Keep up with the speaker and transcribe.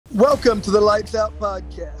Welcome to the Lights Out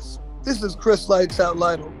podcast. This is Chris LytesOut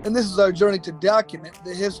Lytle, and this is our journey to document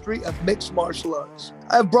the history of mixed martial arts.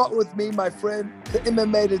 I have brought with me my friend, the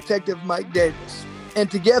MMA detective Mike Davis,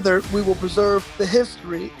 and together we will preserve the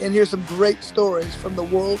history and hear some great stories from the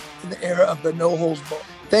world in the era of the no-holds-barred.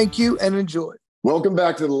 Thank you and enjoy. Welcome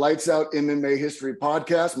back to the Lights Out MMA History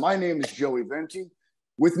Podcast. My name is Joey Venti.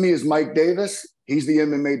 With me is Mike Davis. He's the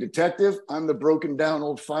MMA detective. I'm the broken down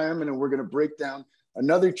old fireman, and we're going to break down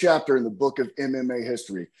another chapter in the book of MMA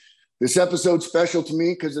history. This episode's special to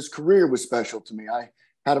me because his career was special to me. I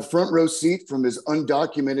had a front row seat from his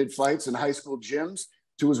undocumented fights in high school gyms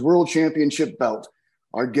to his world championship belt.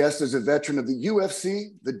 Our guest is a veteran of the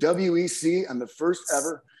UFC, the WEC, and the first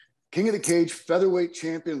ever King of the Cage featherweight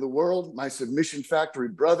champion of the world, my submission factory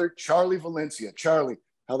brother, Charlie Valencia. Charlie,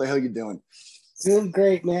 how the hell you doing? Doing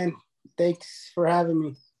great, man. Thanks for having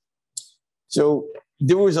me. So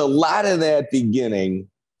there was a lot of that beginning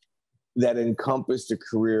that encompassed a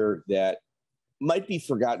career that might be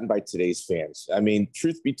forgotten by today's fans. I mean,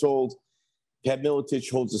 truth be told, Pat Miletich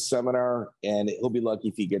holds a seminar, and he'll be lucky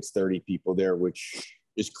if he gets 30 people there, which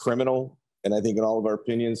is criminal, and I think in all of our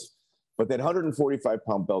opinions. But that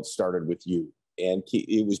 145-pound belt started with you, and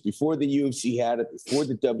it was before the UFC had it, before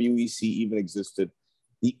the WEC even existed.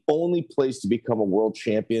 The only place to become a world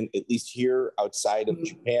champion, at least here outside of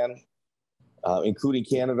Japan, including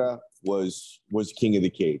Canada, was King of the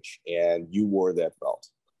Cage, and you wore that belt.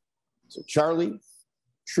 So, Charlie,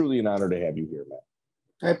 truly an honor to have you here, man.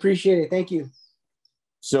 I appreciate it. Thank you.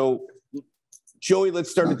 So, Joey,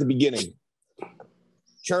 let's start at the beginning.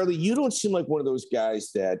 Charlie, you don't seem like one of those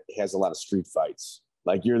guys that has a lot of street fights.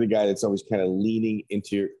 Like, you're the guy that's always kind of leaning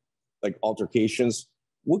into like altercations.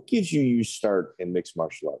 What gives you your start in mixed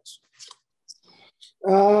martial arts?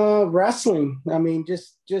 Wrestling. I mean,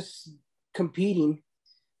 just competing.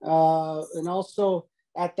 And also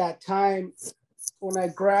at that time, when I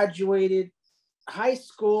graduated high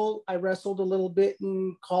school, I wrestled a little bit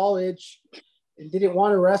in college and didn't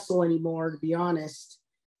want to wrestle anymore, to be honest.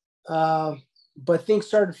 But things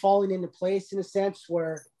started falling into place in a sense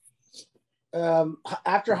where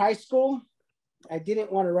after high school, I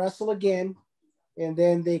didn't want to wrestle again. And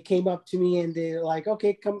then they came up to me and they're like,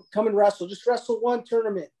 okay, come and wrestle. Just wrestle one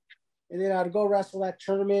tournament. And then I'd go wrestle that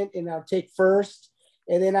tournament and I'd take first.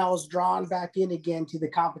 And then I was drawn back in again to the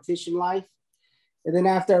competition life. And then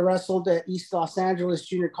after I wrestled at East Los Angeles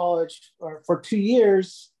Junior College for 2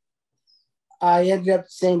 years, I ended up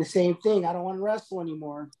saying the same thing. I don't want to wrestle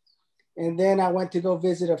anymore. And then I went to go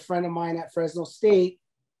visit a friend of mine at Fresno State.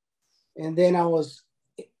 And then I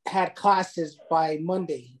had classes by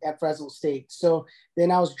Monday at Fresno State. So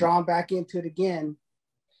then I was drawn back into it again.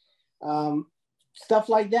 Stuff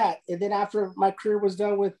like that. And then after my career was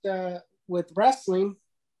done with wrestling,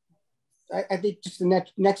 I think just the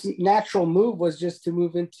next natural move was just to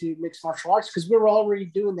move into mixed martial arts because we were already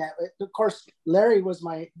doing that. Of course, Larry was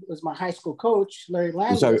my high school coach. Larry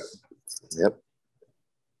Landless. Yep.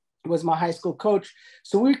 Was my high school coach.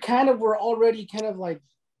 So we were already kind of like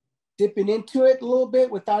dipping into it a little bit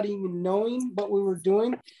without even knowing what we were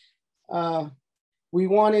doing. We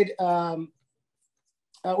wanted,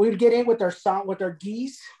 we would get in with our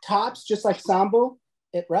gis, tops, just like sambo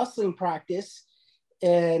at wrestling practice.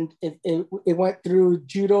 And it went through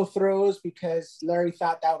judo throws because Larry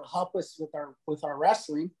thought that would help us with our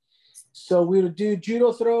wrestling. So we would do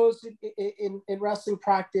judo throws in wrestling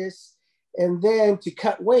practice. And then to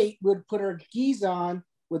cut weight, we'd put our gis on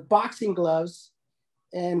with boxing gloves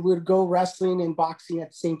and we'd go wrestling and boxing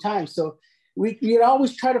at the same time. So we'd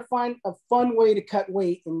always try to find a fun way to cut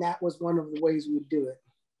weight. And that was one of the ways we would do it.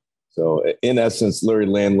 So in essence, Larry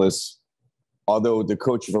Landless, although the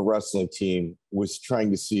coach of a wrestling team, was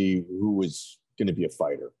trying to see who was going to be a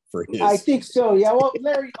fighter for his. I think so. Yeah. Well,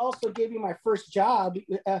 Larry also gave me my first job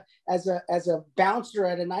as a bouncer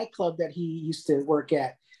at a nightclub that he used to work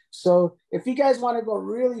at. So if you guys want to go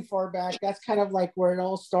really far back, that's kind of like where it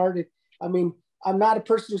all started. I mean, I'm not a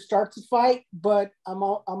person who starts a fight, but I'm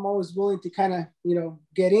always willing to kind of,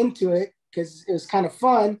 get into it because it was kind of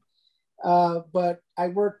fun. But I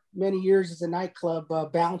worked many years as a nightclub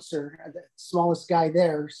bouncer, the smallest guy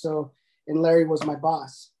there. So, and Larry was my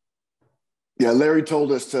boss. Yeah, Larry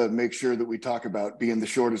told us to make sure that we talk about being the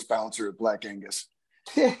shortest bouncer at Black Angus.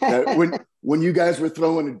 When you guys were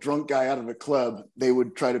throwing a drunk guy out of a club, they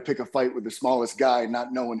would try to pick a fight with the smallest guy,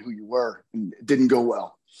 not knowing who you were, and it didn't go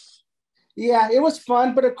well. Yeah, it was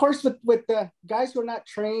fun, but of course, with the guys who are not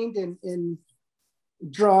trained and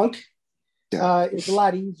drunk, it's a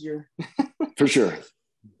lot easier. For sure, a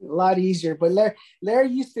lot easier. But Larry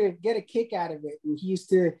used to get a kick out of it, and he used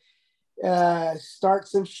to start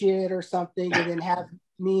some shit or something, and then have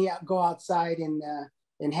me go outside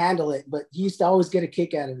and handle it, but he used to always get a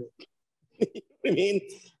kick out of it. I mean,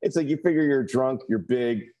 it's like you figure you're drunk, you're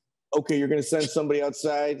big. Okay, you're going to send somebody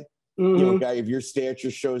outside. Mm-hmm. You know, guy, if your stature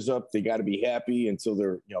shows up, they got to be happy until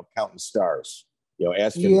they're, counting stars.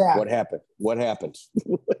 Asking what happened. What happened?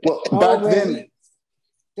 Well, back then,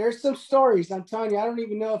 there's some stories. I'm telling you, I don't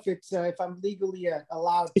even know if it's if I'm legally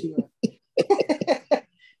allowed to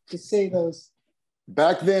to say those.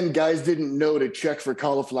 Back then, guys didn't know to check for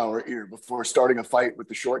cauliflower ear before starting a fight with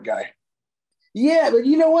the short guy. Yeah, but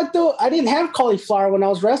you know what though? I didn't have cauliflower when I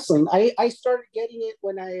was wrestling. I started getting it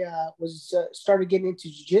when I started getting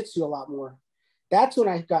into jiu-jitsu a lot more. That's when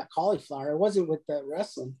I got cauliflower. It wasn't with the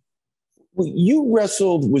wrestling. Well, you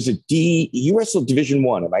wrestled, you wrestled Division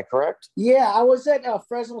I, am I correct? Yeah, I was at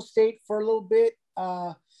Fresno State for a little bit,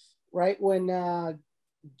 right when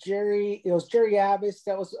Jerry Abbas,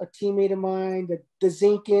 that was a teammate of mine. The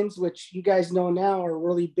Zinkins, which you guys know now are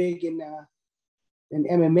really big in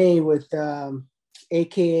MMA with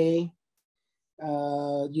AKA.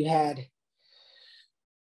 You had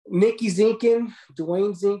Nicky Zinkin,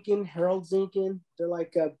 Dwayne Zinkin, Harold Zinkin. They're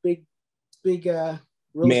like a big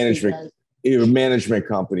management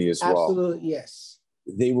company as well. Absolutely, yes.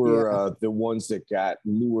 They were the ones that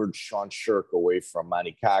lured Sean Shirk away from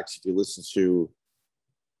Monty Cox. If you listen to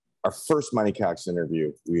our first Monty Cox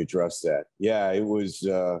interview, we addressed that. Yeah, it was.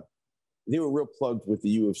 They were real plugged with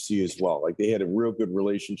the UFC as well. Like they had a real good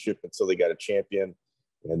relationship until they got a champion,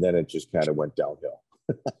 and then it just kind of went downhill.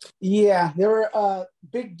 Yeah, they were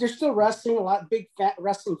big. They're still wrestling a lot. Big fat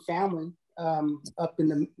wrestling family up in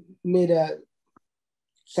the mid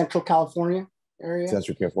Central California area.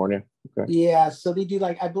 Central California. Okay. Yeah, so they do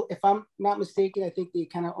like if I'm not mistaken, I think they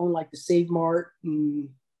kind of own like the Save Mart and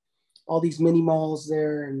all these mini malls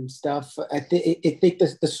there and stuff. I think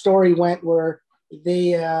the story went where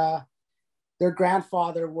they their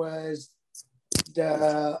grandfather was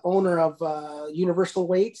the owner of Universal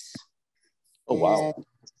Weights. Oh wow! And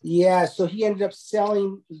yeah, so he ended up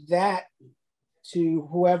selling that to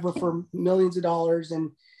whoever for millions of dollars,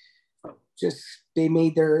 and just they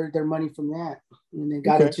made their money from that, and they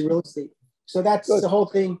got into real estate. So that's the whole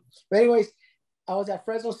thing. But anyways, I was at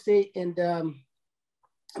Fresno State, and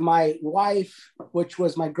my wife, which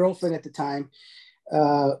was my girlfriend at the time,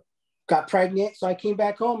 got pregnant. So I came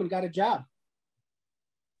back home and got a job.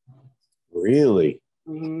 Really?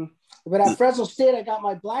 Mm-hmm. But at Fresno State, I got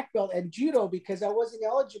my black belt at judo because I wasn't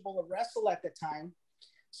eligible to wrestle at the time.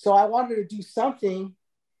 So I wanted to do something.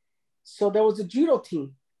 So there was a judo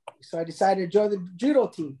team. So I decided to join the judo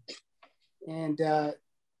team. And I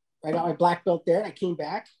got my black belt there, and I came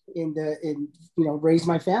back and raised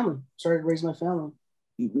my family. Started raising my family.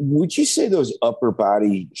 Would you say those upper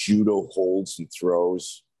body judo holds and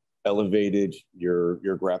throws elevated your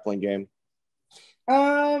grappling game?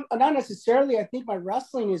 Not necessarily. I think my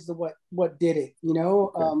wrestling is what did it.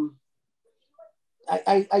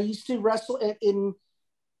 I used to wrestle at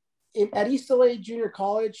East LA Junior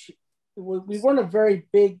College. We weren't a very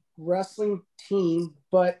big wrestling team,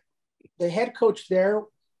 but the head coach there,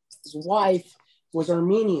 his wife was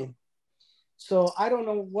Armenian. So I don't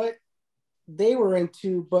know what they were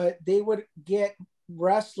into, but they would get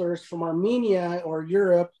wrestlers from Armenia or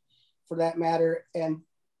Europe, for that matter, and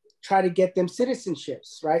try to get them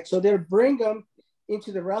citizenships, right? So they would bring them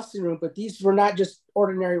into the wrestling room, but these were not just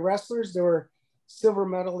ordinary wrestlers. They were silver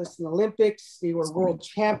medalists in the Olympics. They were world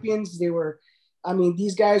champions.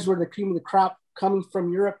 These guys were the cream of the crop coming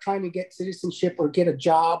from Europe, trying to get citizenship or get a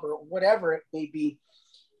job or whatever it may be.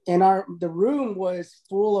 And the room was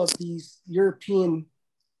full of these European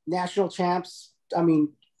national champs,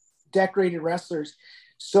 decorated wrestlers.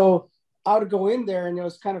 So I would go in there, and it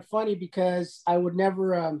was kind of funny because I would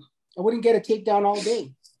never, I wouldn't get a takedown all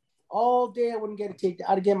day. All day I wouldn't get a takedown.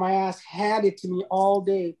 I'd get my ass handed to me all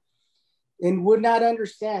day and would not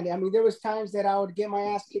understand. There was times that I would get my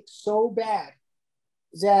ass kicked so bad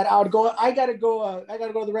that I would go, I gotta go to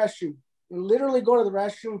the restroom, and literally go to the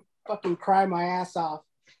restroom, fucking cry my ass off,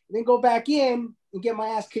 and then go back in and get my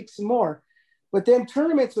ass kicked some more. But then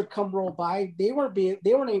tournaments would come roll by. They weren't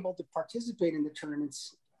able to participate in the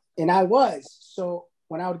tournaments. And I was. So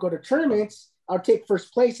when I would go to tournaments, I would take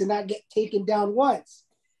first place and not get taken down once.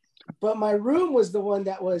 But my room was the one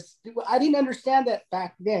I didn't understand that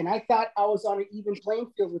back then. I thought I was on an even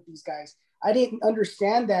playing field with these guys. I didn't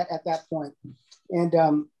understand that at that point. And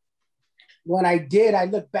when I did, I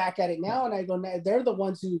look back at it now and I go, they're the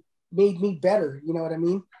ones who made me better. You know what I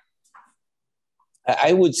mean?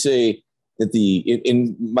 I would say that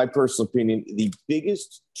in my personal opinion, the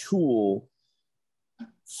biggest tool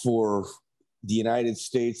for the United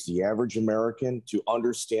States, the average American, to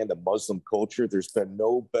understand the Muslim culture, there's been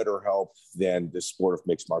no better help than the sport of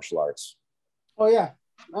mixed martial arts. Oh yeah.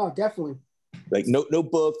 Oh, definitely. Like no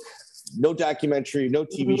book, no documentary, no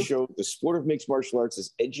TV show. The sport of mixed martial arts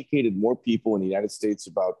has educated more people in the United States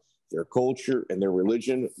about their culture and their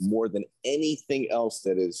religion more than anything else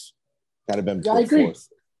that has kind of been put forth.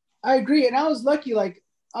 I agree. And I was lucky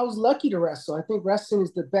to wrestle. I think wrestling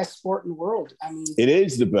is the best sport in the world. I mean, it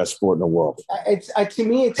is the best sport in the world. To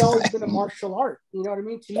me, it's always been a martial art. You know what I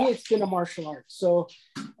mean? To me, it's been a martial art. So,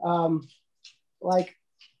 like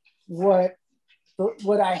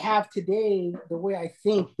what I have today, the way I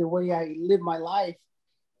think, the way I live my life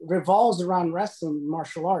revolves around wrestling and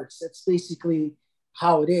martial arts. That's basically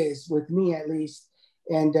how it is with me, at least.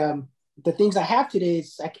 And the things I have today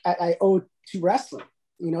is I owe to wrestling.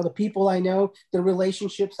 You know, the people I know, the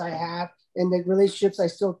relationships I have, and the relationships I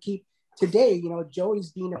still keep today. You know,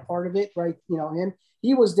 Joey's being a part of it, right? You know,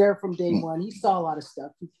 he was there from day one. He saw a lot of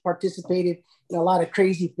stuff. He participated in a lot of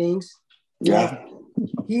crazy things. Yeah.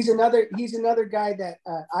 He's another guy that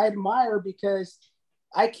I admire, because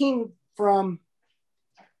I came from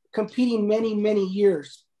competing many, many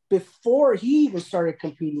years before he even started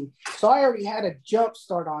competing. So I already had a jump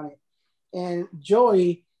start on it. And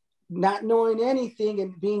Joey, not knowing anything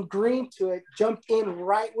and being green to it, jumped in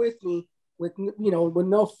right with me with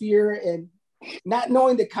no fear and not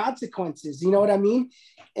knowing the consequences. You know what I mean?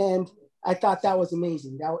 And I thought that was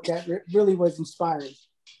amazing. That really was inspiring.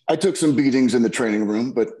 I took some beatings in the training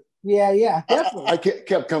room, but yeah, definitely. I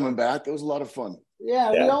kept coming back. It was a lot of fun.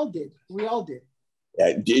 Yeah, we all did.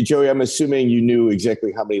 Yeah, Joey, I'm assuming you knew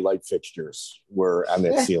exactly how many light fixtures were on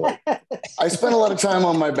that ceiling. I spent a lot of time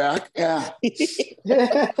on my back. Yeah.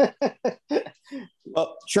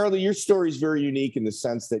 Well, Charlie, your story is very unique in the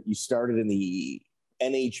sense that you started in the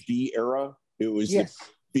NHB era. It was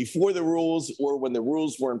before the rules, or when the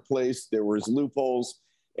rules were in place, there was loopholes,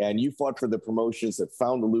 and you fought for the promotions that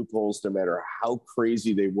found the loopholes. No matter how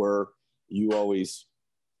crazy they were, you always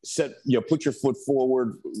put your foot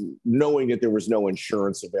forward, knowing that there was no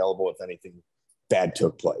insurance available if anything bad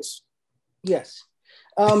took place. Yes.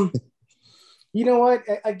 You know what?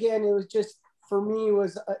 Again, it was just, for me, it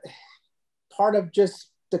was part of just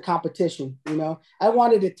the competition. You know, I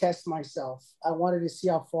wanted to test myself. I wanted to see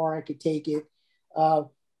how far I could take it. I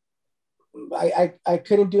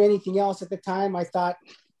couldn't do anything else at the time. I thought,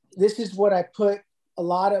 this is what I put a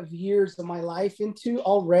lot of years of my life into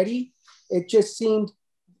already. It just seemed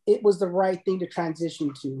it was the right thing to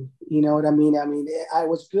transition to. You know what I mean? I mean, I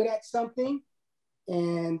was good at something,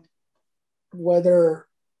 and whether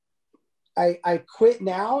I quit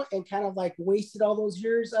now and kind of like wasted all those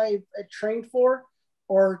years I trained for,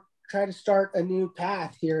 or try to start a new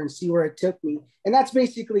path here and see where it took me. And that's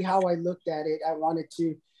basically how I looked at it. I wanted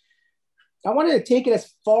to take it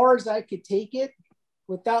as far as I could take it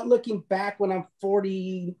without looking back when I'm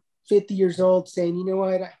 40, 50 years old saying, you know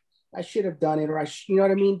what, I should have done it, or you know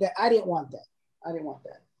what I mean? That I didn't want that.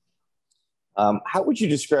 How would you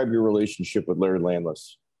describe your relationship with Larry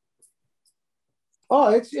Landless? Oh,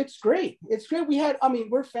 it's great. It's great.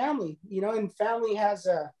 We're family, you know, and family has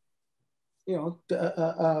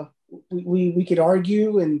we could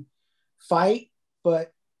argue and fight,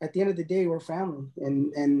 but at the end of the day, we're family,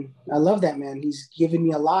 and I love that man. He's given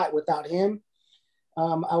me a lot. Without him,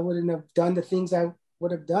 I wouldn't have done the things I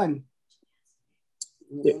would have done.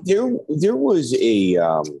 There was a,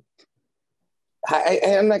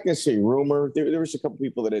 I'm not going to say rumor. There was a couple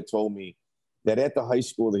people that had told me that at the high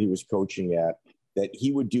school that he was coaching at, that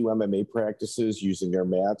he would do MMA practices using their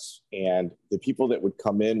mats, and the people that would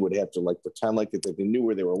come in would have to like pretend like that they knew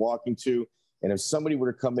where they were walking to. And if somebody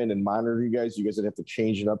were to come in and monitor you guys would have to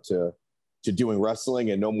change it up to doing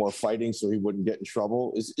wrestling and no more fighting, so he wouldn't get in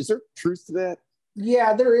trouble. Is there truth to that?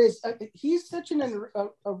 Yeah, there is. He's such an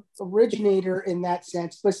originator in that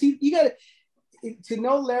sense. But see, you got to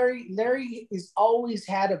know Larry. Larry has always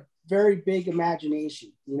had a very big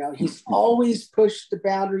imagination. You know, he's always pushed the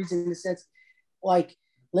boundaries in the sense, like,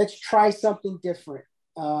 let's try something different.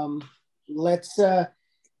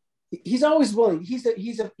 He's always willing. He's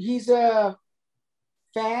a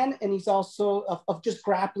fan, and he's also of just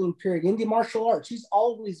grappling, period. In the martial arts, he's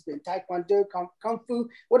always been Taekwondo, Kung Fu,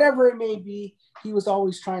 whatever it may be. He was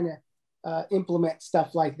always trying to implement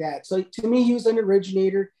stuff like that. So to me, he was an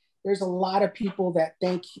originator. There's a lot of people that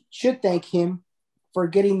should thank him for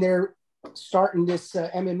getting their start in this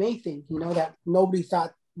MMA thing, you know, that nobody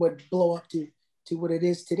thought would blow up to what it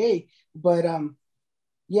is today. But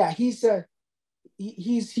yeah, he's a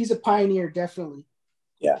pioneer, definitely.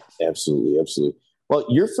 Yeah, absolutely. Well,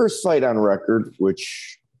 your first fight on record,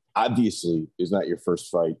 which obviously is not your first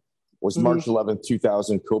fight, was March 11th,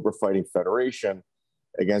 2000, Cobra Fighting Federation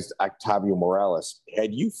against Octavio Morales.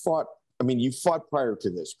 Had you fought? I mean, you fought prior to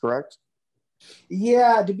this, correct?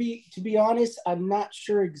 Yeah, to be honest, I'm not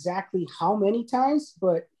sure exactly how many times,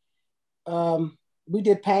 but we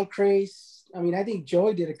did pancrase. I mean, I think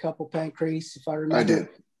Joey did a couple pancrase, if I remember.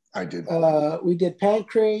 I did. We did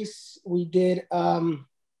pancrase. We did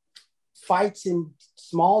fights in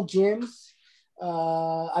small gyms.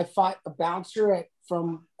 I fought a bouncer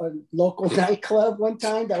from a local nightclub one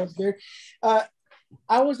time. That was good.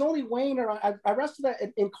 I was only weighing around, I wrestled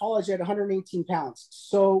in college at 118 pounds.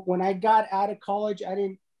 So when I got out of college,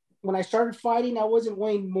 when I started fighting, I wasn't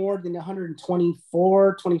weighing more than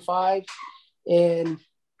 124, 25. And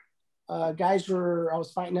I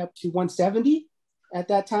was fighting up to 170 at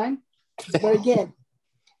that time. But again,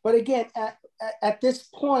 at this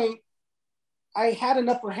point, I had an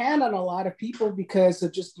upper hand on a lot of people because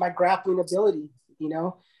of just my grappling ability.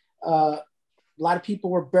 A lot of people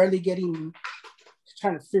were barely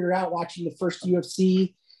trying to figure out watching the first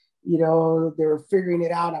UFC. They were figuring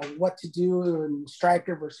it out on what to do and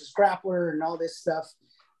striker versus grappler and all this stuff.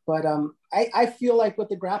 But I feel like with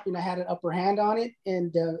the grappling, I had an upper hand on it,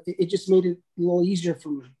 and it just made it a little easier for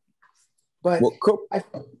me. But I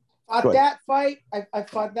fought that fight. I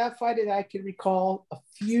fought that fight, and I can recall a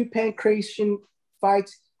few pancration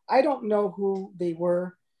fights. I don't know who they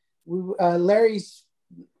were. What Larry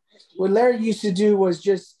used to do was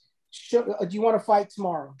just show, do you want to fight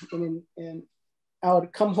tomorrow? And I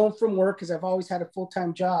would come home from work because I've always had a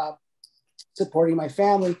full-time job supporting my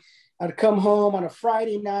family. I'd come home on a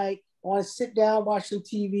Friday night. I want to sit down, watch some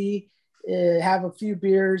TV, have a few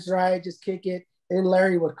beers, right? Just kick it. And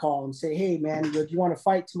Larry would call and say, hey, man, do you want to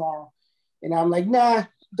fight tomorrow? And I'm like, nah,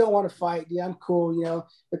 don't want to fight. Yeah, I'm cool,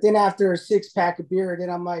 But then after a 6-pack of beer, then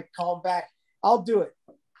I'm like, call him back. I'll do it,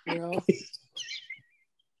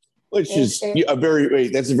 Which is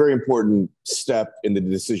that's a very important step in the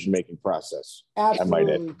decision-making process.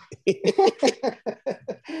 Absolutely.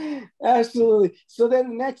 Absolutely. So then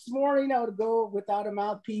the next morning I would go without a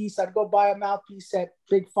mouthpiece. I'd go buy a mouthpiece at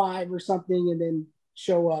Big Five or something and then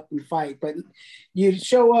show up and fight. But you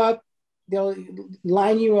show up, they'll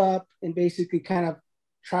line you up and basically kind of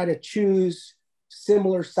try to choose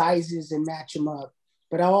similar sizes and match them up.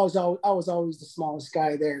 But I was always the smallest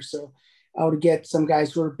guy there. So I would get some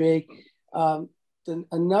guys who are big.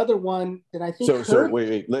 Another one that I think. So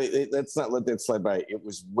wait. Let's not let that slide by. It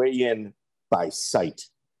was weigh-in by sight.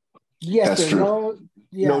 Yes, that's true.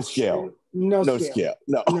 No scale. No scale.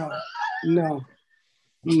 No.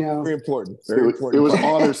 Very important. It was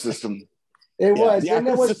honor system. It was, and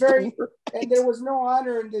there was no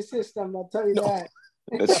honor in the system. I'll tell you that.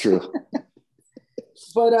 That's true.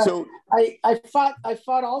 But I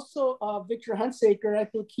fought also Victor Hunsaker. I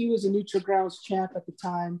think he was a neutral grounds champ at the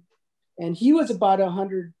time, and he was about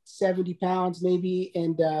 170 pounds maybe.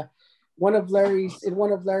 And one of Larry's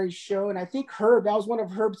show, and I think that was one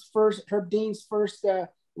of Herb Dean's first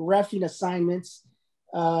reffing assignments.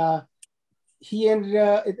 He ended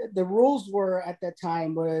up, the rules were at that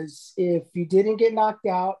time was if you didn't get knocked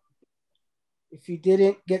out, if you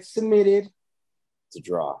didn't get submitted, it's a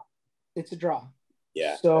draw. It's a draw.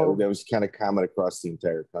 Yeah, so that was kind of common across the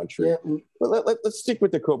entire country. Yeah. But let's stick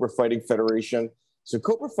with the Cobra Fighting Federation. So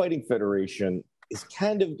Cobra Fighting Federation is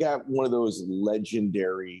kind of got one of those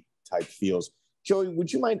legendary type feels. Joey,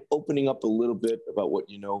 would you mind opening up a little bit about what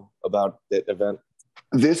you know about that event?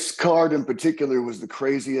 This card in particular was the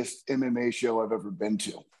craziest MMA show I've ever been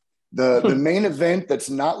to. The main event that's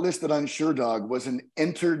not listed on SureDog was an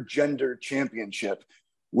intergender championship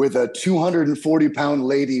with a 240-pound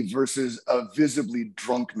lady versus a visibly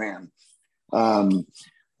drunk man.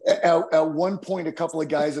 At one point, a couple of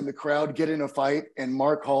guys in the crowd get in a fight, and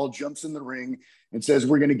Mark Hall jumps in the ring and says,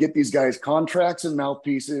 we're going to get these guys contracts and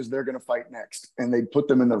mouthpieces. They're going to fight next. And they put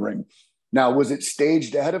them in the ring. Now, was it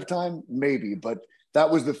staged ahead of time? Maybe, but that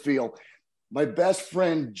was the feel. My best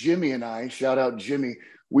friend, Jimmy, and I, shout out Jimmy,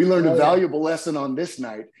 we learned a valuable lesson on this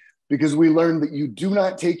night because we learned that you do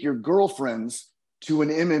not take your girlfriends to an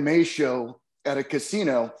MMA show at a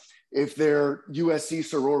casino if they're USC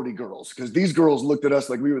sorority girls, because these girls looked at us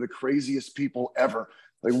like we were the craziest people ever.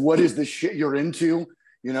 Like, what is this shit you're into?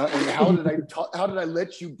 And how did I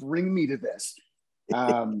let you bring me to this?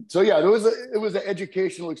 So yeah, it was an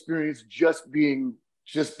educational experience just being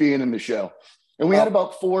in the show. And we had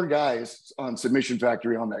about 4 guys on Submission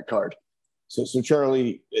Factory on that card. So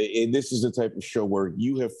Charlie, this is the type of show where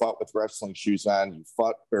you have fought with wrestling shoes on, you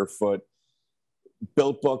fought barefoot.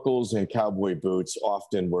 Belt buckles and cowboy boots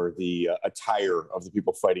often were the attire of the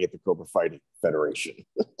people fighting at the Cobra Fighting Federation.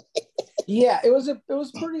 Yeah, it was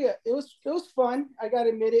fun. I got to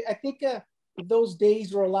admit it. I think those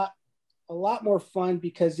days were a lot more fun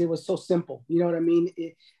because it was so simple. You know what I mean?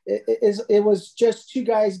 It was just two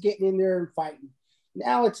guys getting in there and fighting.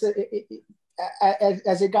 Now as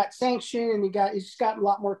it got sanctioned and it just got a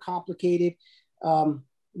lot more complicated.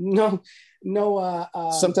 No.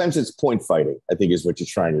 Sometimes it's point fighting, I think, is what you're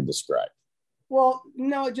trying to describe. Well,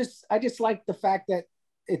 no, I just like the fact that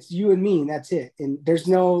it's you and me, and that's it. And there's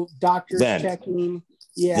no doctors checking.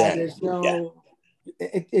 Yeah, there's no. Yeah.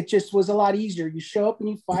 It just was a lot easier. You show up and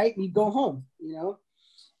you fight and you go home. You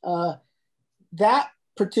know, that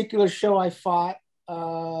particular show I fought.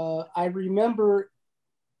 I remember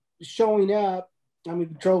showing up. I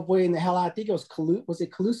mean, drove way in the hell out. I think it was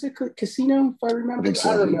Calusa Casino, if I remember. I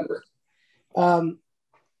don't remember.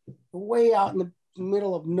 Way out in the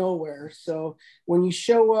middle of nowhere. So when you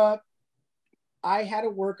show up, I had to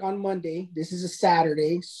work on Monday. This is a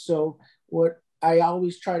Saturday. So what I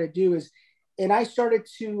always try to do is, and I started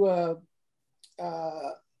to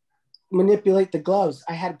manipulate the gloves.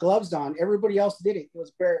 I had gloves on. Everybody else did it. It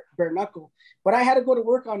was bare knuckle. But I had to go to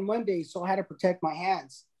work on Monday, so I had to protect my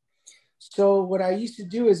hands. So what I used to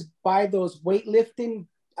do is buy those weightlifting,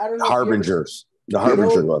 I don't know. Harbingers. The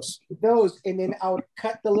Harbinger gloves. Those, and then I would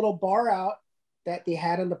cut the little bar out that they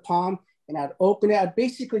had on the palm, and I'd open it. I'd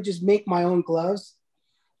basically just make my own gloves,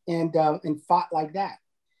 and fought like that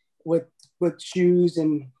with shoes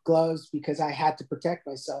and gloves because I had to protect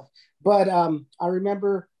myself. But I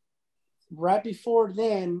remember right before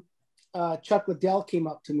then, Chuck Liddell came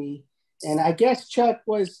up to me, and I guess Chuck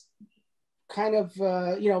was kind of,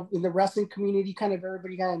 in the wrestling community, kind of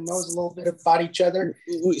everybody kind of knows a little bit about each other.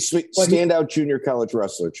 Standout junior college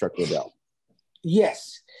wrestler, Chuck Liddell.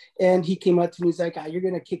 Yes. And he came up to me. He's like, you're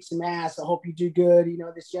going to kick some ass. I hope you do good. You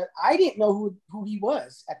know, this, yet. I didn't know who he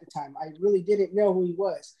was at the time. I really didn't know who he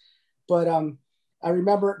was. But I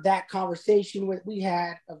remember that conversation we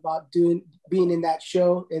had about being in that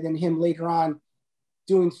show, and then him later on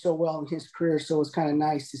doing so well in his career. So it was kind of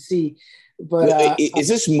nice to see. But is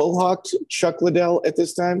this Mohawk Chuck Liddell at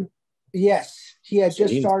this time? Yes, he had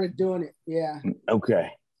just started doing it. Yeah.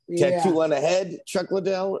 Okay. Yeah. Tattoo on the head, Chuck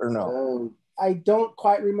Liddell, or no? I don't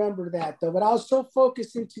quite remember that though. But I was so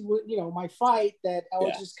focused into my fight that I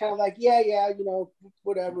was just kind of like,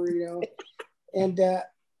 whatever, And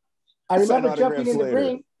I remember jumping in the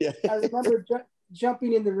ring. Yeah. I remember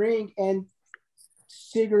jumping in the ring and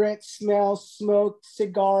cigarette smell, smoke,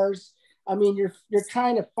 cigars. I mean, you're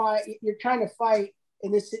trying to fight. You're trying to fight,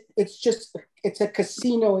 and it's a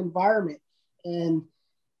casino environment, and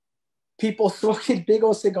people smoking big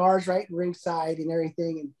old cigars right ringside and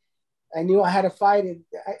everything. And I knew I had to fight. And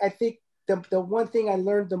I think the one thing I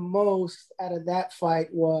learned the most out of that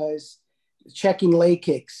fight was checking leg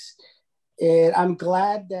kicks, and I'm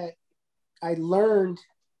glad that I learned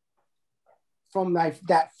from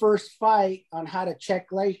that first fight on how to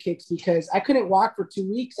check leg kicks, because I couldn't walk for 2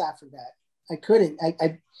 weeks after that. I couldn't.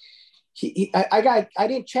 I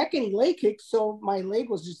didn't check any leg kicks, so my leg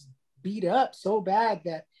was just beat up so bad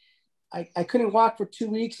that I couldn't walk for 2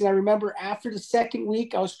 weeks. And I remember after the second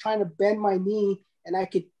week, I was trying to bend my knee, and I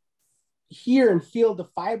could hear and feel the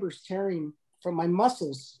fibers tearing from my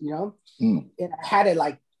muscles, and I had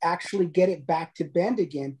to actually get it back to bend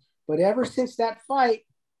again. But ever since that fight,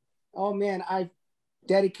 oh man, I've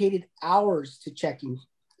dedicated hours to checking,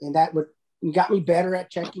 and that got me better at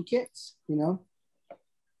checking kicks,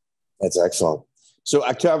 That's excellent. So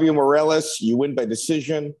Octavio Morales, you win by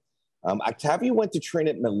decision. Octavio went to train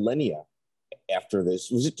at Millennia after this.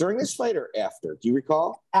 Was it during this fight or after? Do you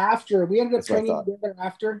recall? After. We ended up training together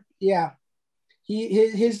after. Yeah.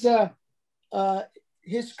 His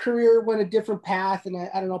career went a different path, and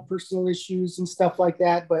I don't know, personal issues and stuff like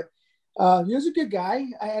that, but he was a good guy.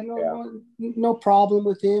 I had no problem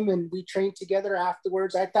with him, and we trained together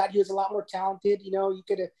afterwards. I thought he was a lot more talented.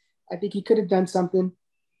 I think he could have done something.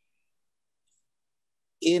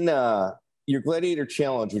 In your Gladiator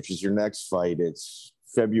Challenge, which is your next fight, it's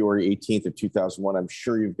February 18th of 2001. I'm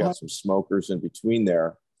sure you've got some smokers in between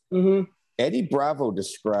there. Mm-hmm. Eddie Bravo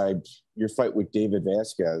described your fight with David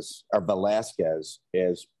Velasquez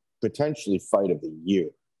as potentially fight of the year.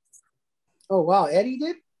 Oh, wow. Eddie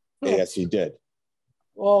did? Yes, he did.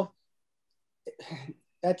 Well,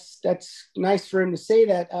 that's nice for him to say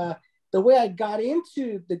that. The way I got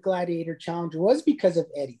into the Gladiator Challenge was because of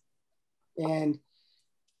Eddie. And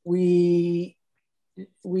we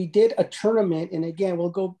did a tournament, and again,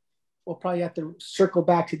 we'll probably have to circle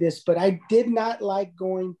back to this, but I did not like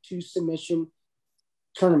going to submission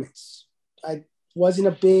tournaments. I wasn't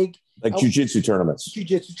a big jiu-jitsu tournaments,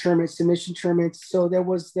 submission tournaments. So there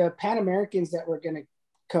was the Pan Americans that were going to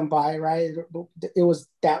come by, right? It was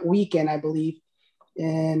that weekend, I believe.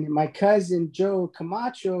 And my cousin, Joe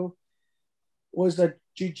Camacho, was a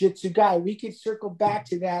jiu-jitsu guy. We could circle back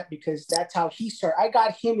to that because that's how he started. I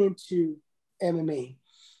got him into MMA,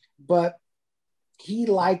 but he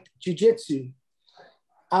liked jiu-jitsu.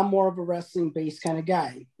 I'm more of a wrestling-based kind of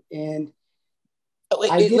guy. And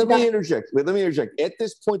let me interject. At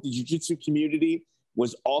this point, the jiu-jitsu community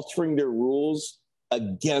was altering their rules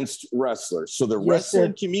against wrestlers. So the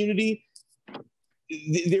wrestling community,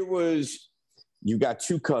 there was, you got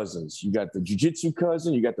two cousins. You got the jiu-jitsu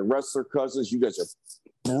cousin, you got the wrestler cousins. You guys are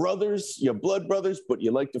brothers, you're blood brothers, but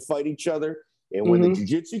you like to fight each other. And when the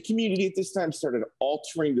jiu-jitsu community at this time started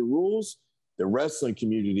altering the rules, the wrestling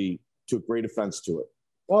community took great offense to it.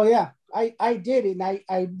 Oh yeah, I did. And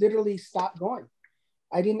I literally stopped going.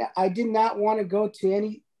 I did not want to go to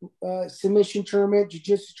any submission tournament,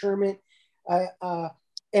 jiu-jitsu tournament,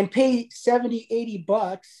 and pay $70,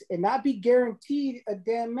 $80 and not be guaranteed a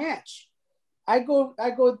damn match. I go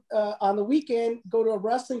on the weekend, go to a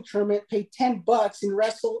wrestling tournament, pay $10 and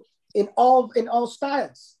wrestle in all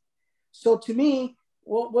styles. So to me,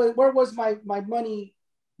 where was my money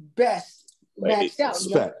best maxed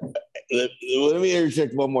out? Let me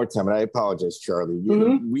interject one more time, and I apologize, Charlie.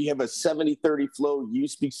 We have a 70-30 flow. You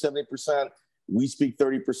speak 70%, we speak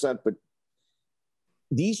 30%, but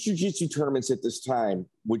these jiu-jitsu tournaments at this time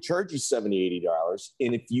would charge you $70, $80.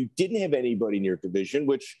 And if you didn't have anybody in your division,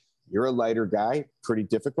 which you're a lighter guy, pretty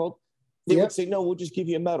difficult, they would say, no, we'll just give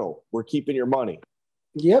you a medal. We're keeping your money.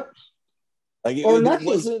 Yep. Like,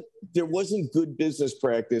 there wasn't good business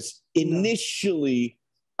practice initially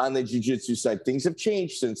on the jiu-jitsu side. Things have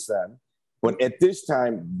changed since then. But at this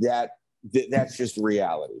time, that's just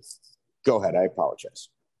reality. Go ahead. I apologize.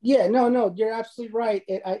 Yeah, no, you're absolutely right.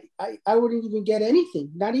 I wouldn't even get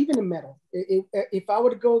anything, not even a medal. If I were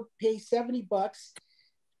to go pay $70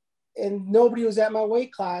 and nobody was at my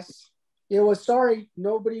weight class, it was sorry,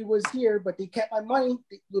 nobody was here, but they kept my money.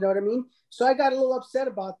 You know what I mean? So I got a little upset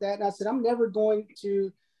about that. And I said, I'm never going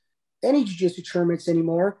to any jiu-jitsu tournaments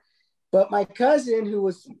anymore. But my cousin, who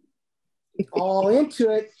was all into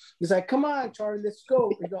it, was like, come on, Charlie, let's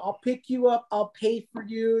go. I'll pick you up. I'll pay for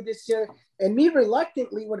you this year. And me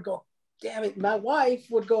reluctantly would go, damn it. My wife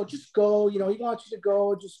would go, just go. You know, he wants you to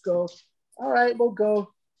go, just go. All right, we'll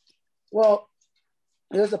go. Well,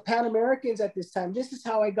 there was a Pan Americans at this time. This is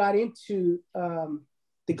how I got into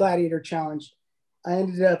the Gladiator Challenge. I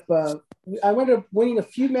ended up winning a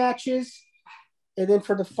few matches. And then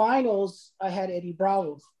for the finals, I had Eddie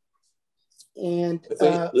Bravo. And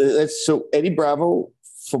so Eddie Bravo,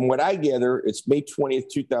 from what I gather, it's May 20th,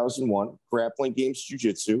 2001, Grappling Games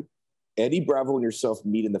Jiu-Jitsu. Eddie Bravo and yourself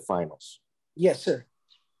meet in the finals. Yes, sir.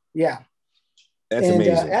 Yeah. That's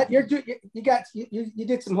amazing. You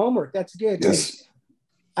did some homework. That's good. Yes.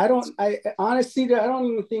 I honestly don't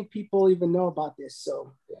even think people even know about this.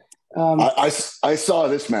 So I saw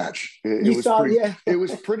this match. It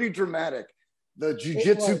was pretty dramatic. The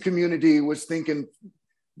jiu-jitsu community was thinking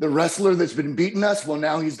the wrestler that's been beating us, well,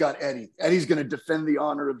 now he's got Eddie. Eddie's going to defend the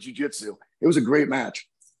honor of jiu-jitsu. It was a great match.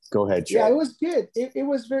 Go ahead, Chad. Yeah, it was good. It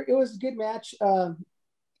was a good match.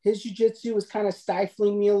 His jiu-jitsu was kind of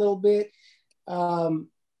stifling me a little bit.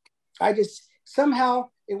 I just somehow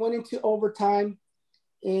it went into overtime,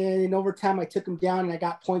 and in overtime I took him down and I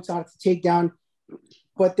got points on it to take down.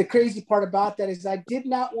 But the crazy part about that is I did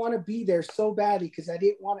not want to be there so badly because I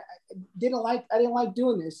didn't like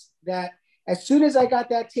doing this. That as soon as I got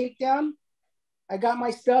that takedown, I got my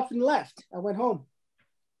stuff and left. I went home.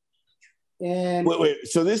 And wait.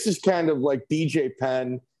 So this is kind of like BJ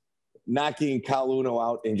Penn knocking Kal Uno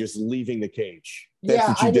out and just leaving the cage.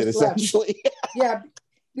 That's what you did essentially. Yeah,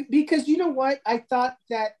 because you know what? I thought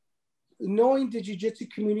that knowing the jiu-jitsu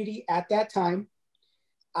community at that time,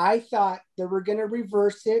 I thought they were going to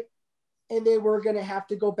reverse it and they were going to have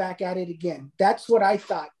to go back at it again. That's what I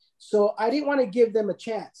thought. So I didn't want to give them a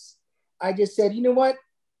chance. I just said, you know what?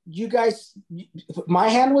 You guys, my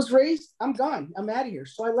hand was raised. I'm gone. I'm out of here.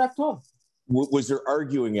 So I left home. Was there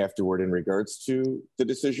arguing afterward in regards to the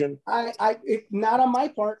decision? Not on my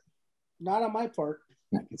part. Not on my part.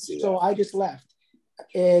 I can see that. So I just left.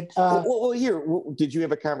 And here, did you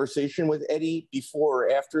have a conversation with Eddie before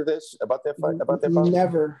or after this about that fight?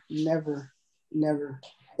 Never.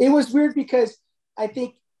 It was weird because I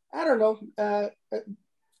think, I don't know,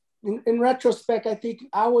 in retrospect, I think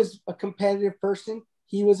I was a competitive person.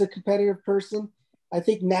 He was a competitive person. I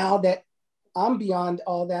think now that I'm beyond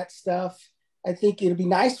all that stuff, I think it'd be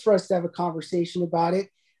nice for us to have a conversation about it.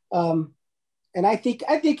 And I think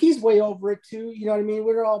he's way over it too. You know what I mean?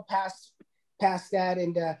 We're all past that.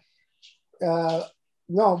 And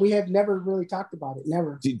No, we have never really talked about it.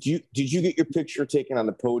 Never. Did you get your picture taken on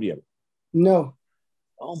the podium? No.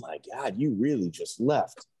 Oh my God, you really just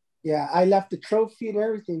left. Yeah, I left the trophy and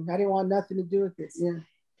everything. I didn't want nothing to do with it. Yeah.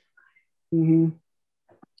 Mm-hmm.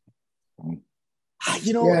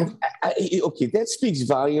 You know, yeah. Okay, that speaks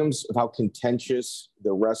volumes of how contentious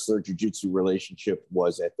the wrestler-jiu-jitsu relationship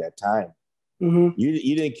was at that time. Mm-hmm.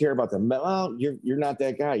 You didn't care about the well, you're not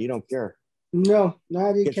that guy. You don't care. No,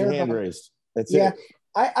 I didn't Get care. Your hand raised. That's it.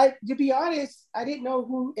 I to be honest, I didn't know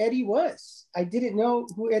who Eddie was.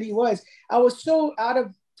 I was so out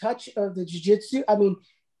of touch of the jiu-jitsu. I mean,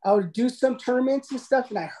 I would do some tournaments and stuff,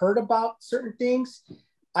 and I heard about certain things.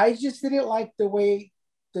 I just didn't like the way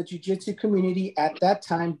the jiu-jitsu community at that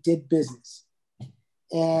time did business.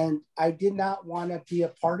 And I did not want to be a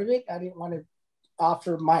part of it. I didn't want to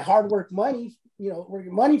offer my hard work money,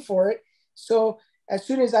 working money for it. So as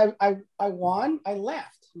soon as I won, I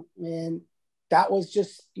left. And that was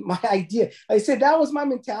just my idea. I said that was my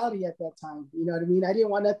mentality at that time. You know what I mean? I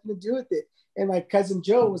didn't want nothing to do with it. And my cousin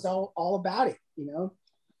Joe was all about it,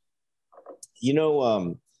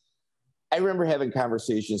 I remember having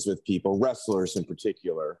conversations with people, wrestlers in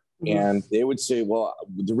particular, and they would say, well,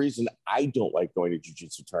 the reason I don't like going to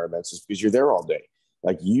jiu-jitsu tournaments is because you're there all day.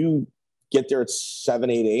 Like, you get there at 7,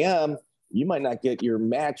 8 a.m., you might not get your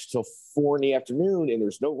match till 4 in the afternoon, and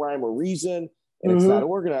there's no rhyme or reason, and it's not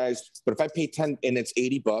organized. But if I pay 10, and it's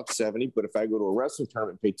 $80, 70, but if I go to a wrestling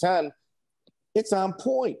tournament and pay 10, it's on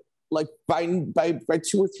point. Like by 2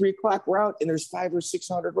 or 3 o'clock, we're out, and there's 500 or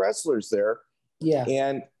 600 wrestlers there. Yeah.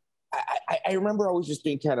 And I remember always just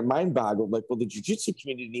being kind of mind boggled, like, well, the jiu-jitsu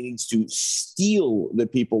community needs to steal the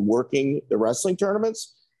people working the wrestling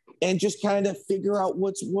tournaments and just kind of figure out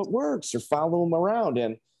what works or follow them around.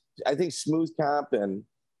 And I think Smooth Comp and,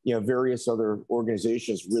 various other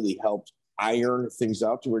organizations really helped iron things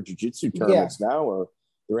out to where jiu-jitsu tournaments now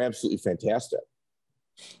they're absolutely fantastic.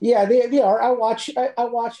 Yeah, they are. I watch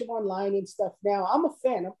them online and stuff now. I'm a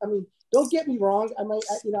fan. I mean, don't get me wrong.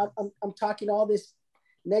 I'm talking all this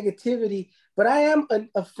negativity, but I am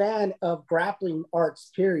a fan of grappling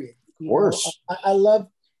arts, period. Of course. I love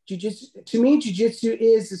jiu-jitsu. To me, jiu-jitsu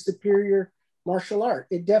is a superior martial art.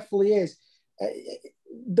 It definitely is.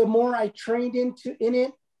 The more I trained in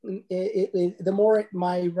it, the more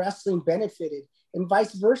my wrestling benefited, and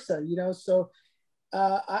vice versa, So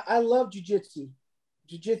I love jiu-jitsu.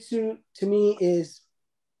 Jiu-jitsu to me is,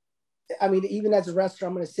 even as a wrestler,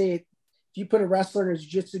 I'm going to say it. If you put a wrestler and a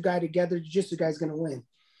jiu-jitsu guy together, jiu-jitsu guy's going to win.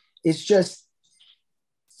 It's just,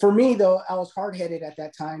 for me though, I was hard-headed at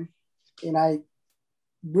that time, and I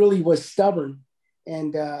really was stubborn.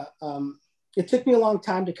 And it took me a long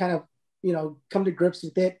time to kind of, come to grips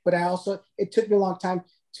with it. But it took me a long time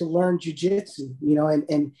to learn jiu-jitsu,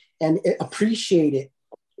 and appreciate it,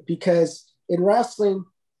 because in wrestling,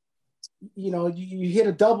 you hit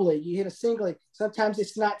a double leg, you hit a single leg. Sometimes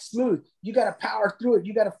it's not smooth. You got to power through it.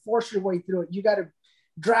 You got to force your way through it. You got to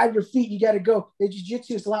drive your feet. You got to go. The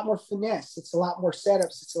jiu-jitsu is a lot more finesse. It's a lot more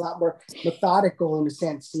setups. It's a lot more methodical in a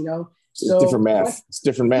sense, So it's different math. It's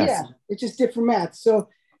different math. Yeah, it's just different math. So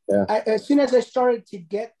as soon as I started to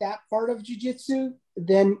get that part of jiu-jitsu,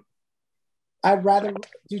 then I'd rather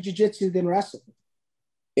do jiu-jitsu than wrestle.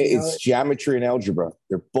 It's geometry and algebra.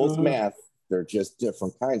 They're both math. They're just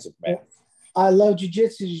different kinds of math. I love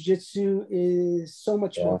jiu-jitsu. Jiu-jitsu is so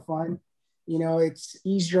much more fun. It's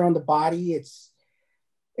easier on the body. It's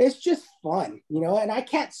just fun, and I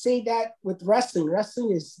can't say that with wrestling.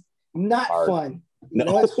 Wrestling is not fun.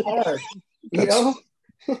 It's hard.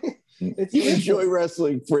 You enjoy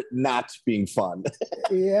wrestling for it not being fun.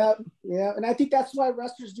 Yeah. And I think that's why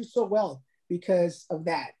wrestlers do so well, because of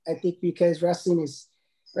that. I think because wrestling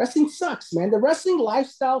sucks, man. The wrestling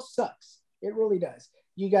lifestyle sucks. It really does.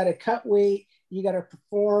 You got to cut weight. You got to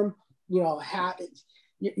perform.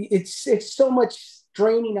 It's so much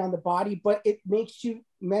straining on the body, but it makes you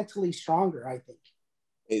mentally stronger, I think.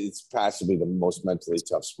 It's possibly the most mentally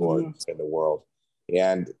tough sport in the world.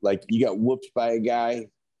 And like, you got whooped by a guy,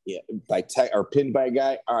 by tech, or pinned by a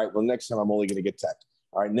guy. All right, well, next time I'm only going to get tech.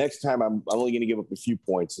 All right, next time I'm only going to give up a few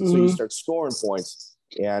points. And so you start scoring points.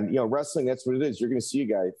 And, wrestling, that's what it is. You're going to see a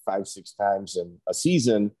guy 5-6 times in a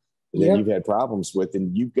season that you've had problems with,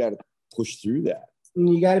 and you've got to push through that. And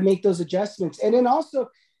you got to make those adjustments. And then also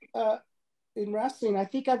in wrestling, I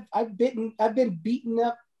think I've been beaten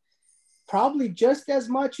up probably just as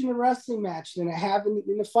much in a wrestling match than I have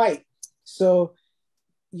in a fight. So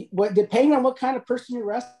depending on what kind of person you're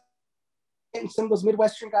wrestling, and some of those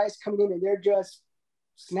Midwestern guys coming in and they're just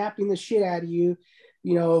snapping the shit out of you,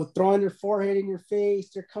 throwing their forehead in your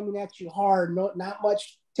face. They're coming at you hard. Not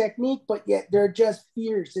much technique, but yet they're just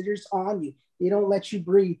fierce. They're just on you. They don't let you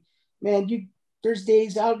breathe. Man, there's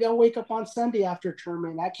days I'll wake up on Sunday after a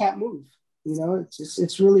tournament. I can't move.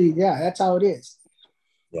 It's really, that's how it is.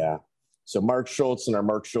 Yeah. So Mark Schultz, in our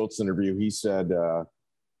Mark Schultz interview, he said,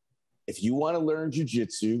 if you want to learn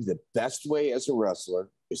jiu-jitsu, the best way as a wrestler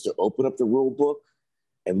is to open up the rule book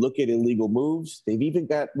and look at illegal moves. They've even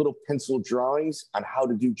got little pencil drawings on how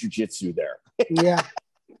to do jiu-jitsu there. Yeah,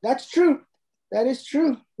 that's true. That is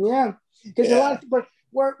true. Yeah. Because a lot of people,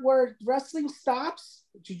 where wrestling stops,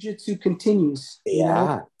 jiu-jitsu continues.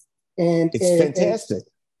 Yeah. And it's fantastic.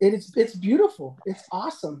 It's beautiful. It's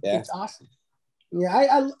awesome. Yeah. It's awesome. Yeah,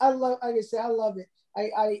 I love, like I said, I love it.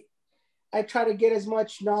 I try to get as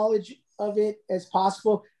much knowledge of it as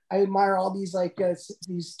possible. I admire all these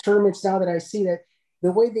these tournaments now that I see that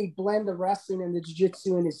the way they blend the wrestling and the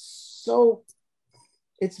jiu-jitsu, and is so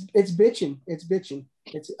it's bitching. It's bitching.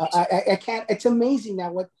 I can't. It's amazing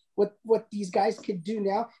now what these guys could do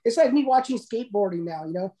now. It's like me watching skateboarding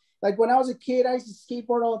now. Like when I was a kid, I used to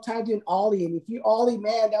skateboard all the time doing ollie, and if you ollie,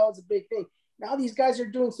 man, that was a big thing. Now these guys are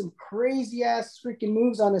doing some crazy ass freaking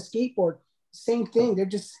moves on a skateboard. Same thing. They're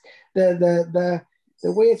just the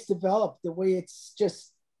way it's developed, the way it's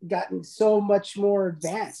just gotten so much more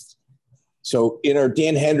advanced. So in our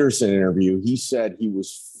Dan Henderson interview, he said he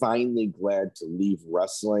was finally glad to leave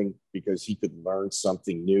wrestling because he could learn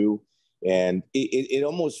something new, and it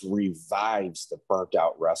almost revives the burnt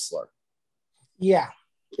out wrestler. Yeah,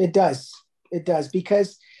 it does. It does,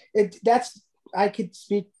 because I could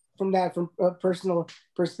speak from that from a personal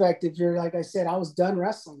perspective here. Like I said, I was done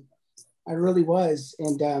wrestling. I really was.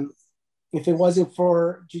 And if it wasn't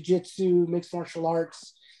for jiu-jitsu, mixed martial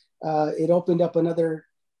arts, it opened up another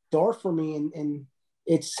door for me. And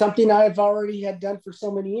it's something I've already had done for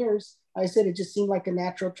so many years. I said, it just seemed like a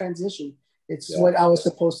natural transition. It's what I was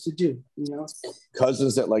supposed to do,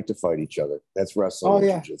 Cousins that like to fight each other. That's wrestling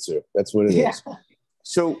and jiu-jitsu. That's what it is.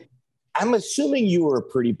 So I'm assuming you were a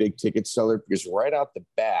pretty big ticket seller, because right out the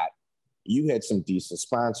bat, you had some decent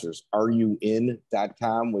sponsors.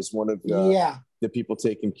 AreYouIn.com was one of the people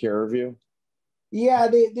taking care of you. Yeah,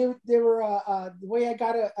 they were the way I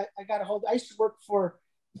got a hold. I used to work for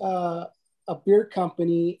a beer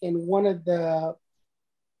company, and one of the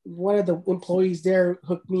employees there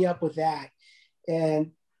hooked me up with that.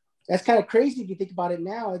 And that's kind of crazy if you think about it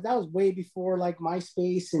now. That was way before like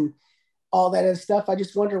MySpace and all that other stuff. I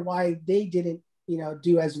just wonder why they didn't,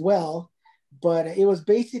 do as well. But it was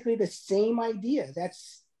basically the same idea.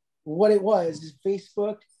 That's what it was.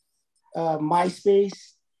 Facebook,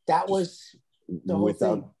 MySpace. That was the whole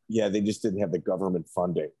thing. Yeah, they just didn't have the government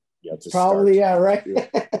funding. Probably, right.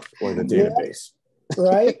 Or the database.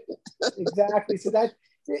 Right. Exactly. So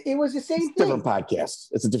it was the same thing. Different podcast.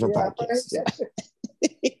 It's a different podcast. Right?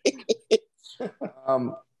 Yeah.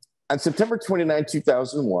 On September 29,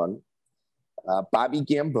 2001, Bobby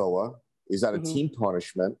Gamboa is on a team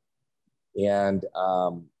punishment, and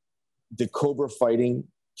the Cobra Fighting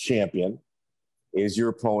champion is your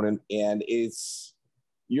opponent, and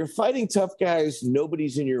you're fighting tough guys.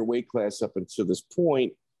 Nobody's in your weight class up until this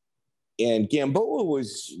point, and Gamboa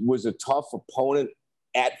was a tough opponent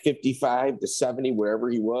at 55 to 70, wherever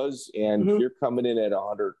he was, and you're coming in at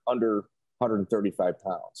under 135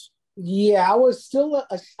 pounds. Yeah, I was still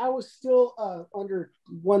under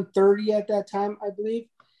 130 at that time, I believe.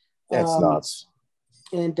 That's nuts.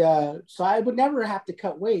 And so I would never have to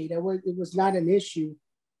cut weight. It was not an issue.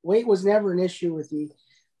 Weight was never an issue with me.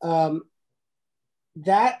 The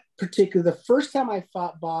first time I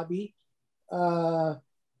fought Bobby, I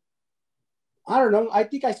don't know. I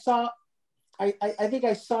think I saw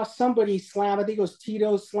somebody slam. I think it was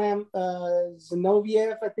Tito slam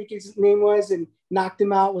Zinoviev, I think his name was, and knocked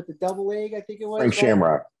him out with the double leg. I think it was Frank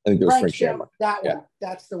Shamrock. I think it was Frank Shamrock. That one.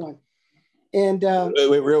 That's the one. And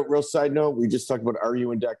wait, real side note. We just talked about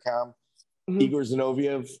RUN.com. Igor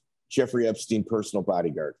Zinoviev, Jeffrey Epstein, personal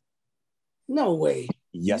bodyguard. No way.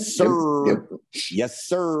 Yes, sir. Yep. Yes,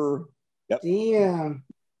 sir. Yep. Damn.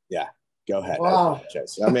 Yeah. Go ahead. Wow.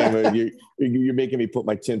 I mean, you're making me put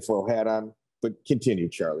my tinfoil hat on, but continue,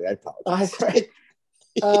 Charlie. I apologize. That's right.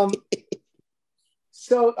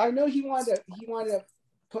 So I know he wanted to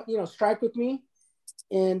put, strike with me,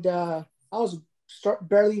 and I was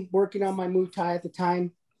barely working on my Muay Thai at the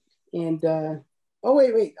time. And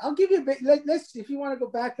wait, I'll give you a bit. Let's, if you want to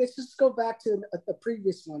go back, let's just go back to the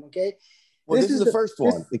previous one, okay? Well, this is the first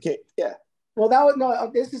one. Okay, yeah.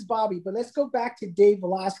 Well, this is Bobby, but let's go back to Dave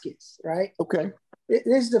Velasquez, right? Okay.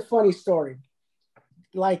 This is a funny story.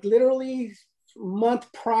 Like literally a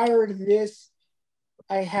month prior to this,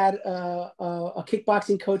 I had a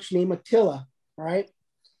kickboxing coach named Attila, right?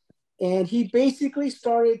 And he basically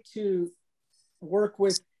started to work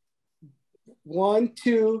with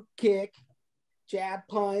 1-2 kick, jab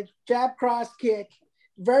punch, jab cross kick.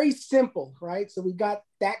 Very simple, right? So we got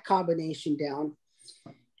that combination down.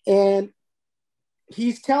 And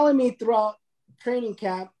he's telling me throughout training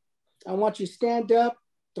camp, I want you to stand up,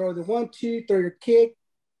 throw the 1-2, throw your kick,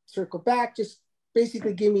 circle back, just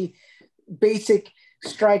basically give me basic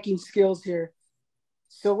striking skills here.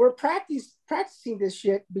 So we're practicing this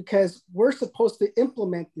shit because we're supposed to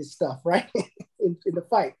implement this stuff, right? in the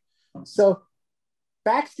fight. So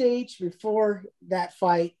backstage before that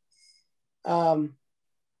fight, the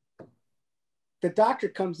doctor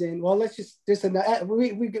comes in. Well, let's just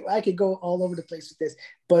I could go all over the place with this,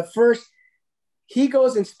 but first he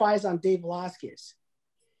goes and spies on Dave Velasquez.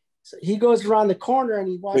 So he goes around the corner and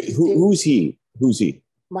he watches. Wait, who's he? Who's he?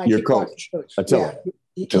 Your coach. Yeah,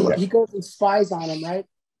 he goes and spies on him, right?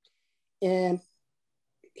 And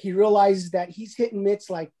he realizes that he's hitting mitts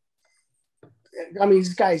like, I mean,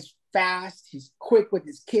 this guy's fast. He's quick with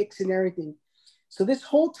his kicks and everything. So this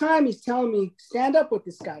whole time he's telling me, stand up with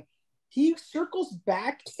this guy. He circles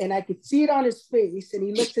back and I could see it on his face. And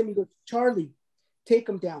he looks at me and goes, Charlie, take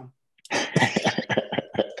him down.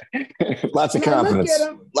 Lots of confidence.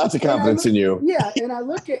 Lots of confidence in you. Yeah. And I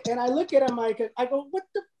look at him like, I go, what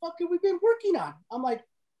the fuck have we been working on? I'm like,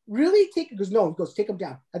 really? He goes, no. He goes, take him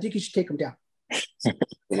down. I think you should take him down.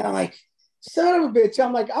 And I'm like, son of a bitch.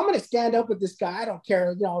 I'm like, I'm going to stand up with this guy. I don't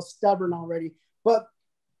care. You know, stubborn already. But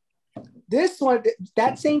this one,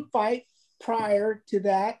 that same fight prior to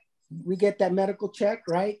that, we get that medical check,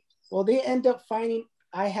 right? Well, they end up finding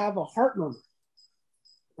I have a heart murmur,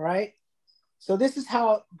 right? So this is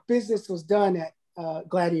how business was done at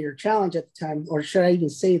Gladiator Challenge at the time, or should I even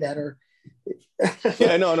say that? Or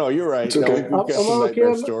yeah, no, you're right. Okay. No, we've got some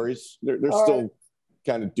nightmare stories. They're still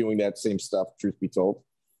kind of doing that same stuff, truth be told.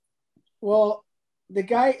 Well,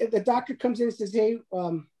 the doctor comes in and says, hey,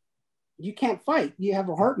 you can't fight. You have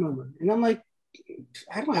a heart murmur. And I'm like,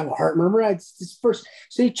 I don't have a heart murmur. It's this first.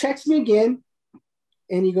 So he checks me again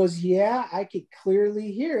and he goes, yeah, I could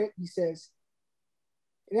clearly hear it. He says,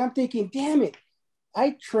 and I'm thinking, damn it.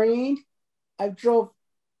 I trained. I drove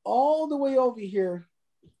all the way over here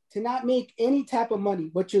to not make any type of money,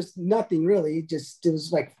 which is nothing really. It was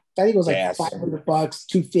like, I think it was like $500,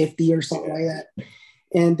 $250 or something like that.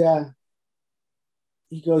 And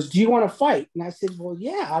he goes, do you want to fight? And I said, well,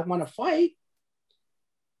 yeah, I want to fight.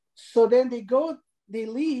 So then they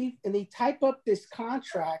leave and they type up this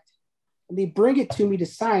contract and they bring it to me to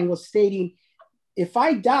sign, stating, if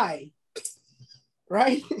I die,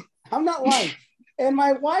 right? I'm not lying. And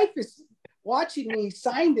my wife is watching me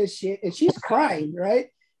sign this shit and she's crying, right?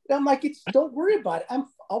 And I'm like, don't worry about it.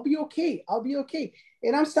 I'll be okay. I'll be okay.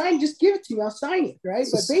 And I'm signing, just give it to me. I'll sign it, right?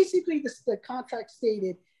 But basically the contract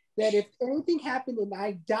stated that if anything happened and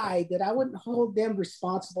I died, that I wouldn't hold them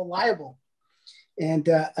responsible, liable. And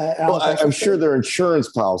I'm sure their insurance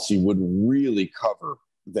policy would really cover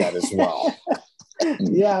that as well.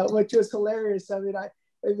 Yeah, which was hilarious. I mean,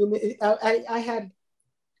 I had,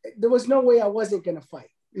 there was no way I wasn't going to fight.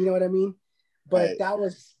 You know what I mean? But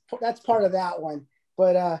right. That's part of that one.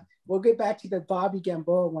 But we'll get back to the Bobby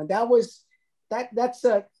Gamboa one.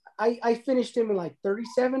 I finished him in like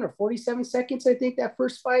 37 or 47 seconds, I think, that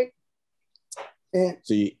first fight. And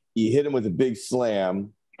so you hit him with a big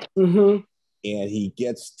slam, mm-hmm. and he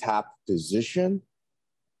gets top position.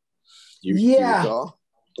 Yeah,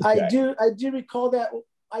 okay. I do recall that.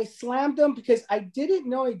 I slammed him because I didn't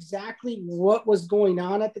know exactly what was going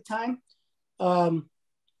on at the time.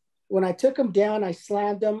 When I took him down, I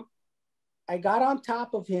slammed him. I got on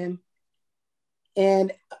top of him.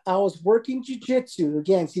 And I was working jiu-jitsu.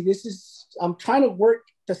 Again, see, I'm trying to work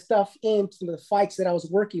the stuff into the fights that I was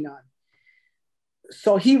working on.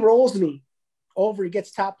 So he rolls me over, he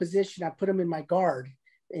gets top position. I put him in my guard.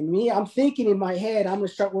 And I'm thinking in my head, I'm going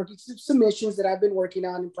to start working some submissions that I've been working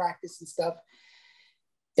on in practice and stuff.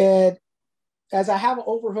 And as I have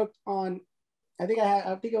overhooked on, I think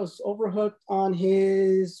I was overhooked on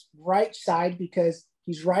his right side because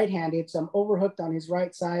he's right-handed. So I'm overhooked on his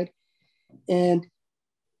right side. And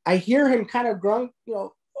I hear him kind of grunt,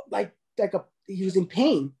 like he was in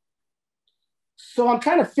pain. So I'm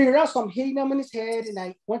trying to figure it out. So I'm hitting him in his head.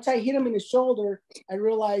 And once I hit him in his shoulder, I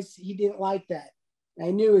realized he didn't like that. And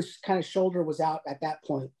I knew his kind of shoulder was out at that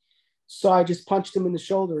point. So I just punched him in the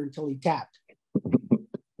shoulder until he tapped.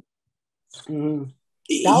 Mm-hmm.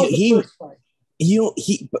 That was the first fight.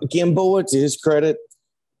 Gamboa, to his credit,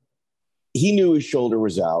 he knew his shoulder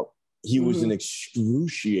was out. He was Mm-hmm. in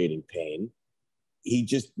excruciating pain. He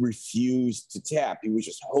just refused to tap. He was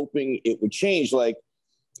just hoping it would change. Like,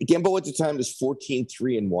 Gambo at the time is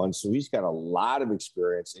 14-3-1, so he's got a lot of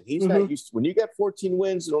experience, and he's not used to, when you got 14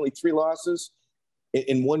 wins and only 3 losses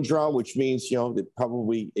in one draw, which means, that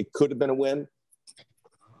probably it could have been a win.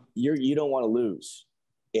 You don't want to lose.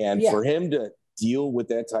 And for him to deal with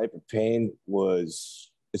that type of pain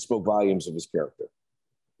it spoke volumes of his character.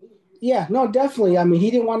 Yeah, no, definitely. I mean, he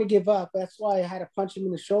didn't want to give up. That's why I had to punch him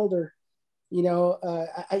in the shoulder.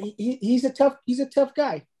 He's a tough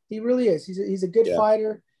guy. He really is. He's a good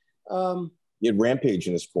fighter. He had Rampage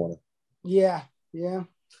in his corner. Yeah.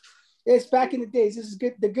 It's back in the days. This is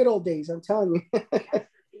good. The good old days. I'm telling you.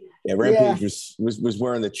 Yeah, Rampage was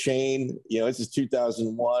wearing the chain. This is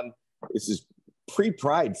 2001. This is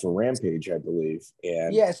pre-Pride for Rampage, I believe.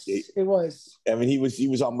 And yes, it was. I mean, he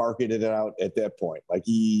was all marketed out at that point. Like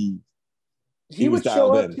he would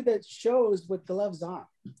show up to the shows with gloves on.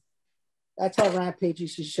 That's how Rampage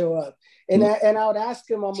used to show up. And I would ask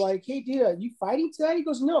him, I'm like, hey, dude, are you fighting tonight? He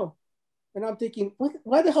goes, no. And I'm thinking,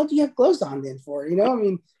 why the hell do you have gloves on then for? I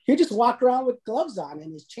mean, he just walked around with gloves on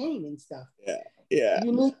and his chain and stuff. Yeah.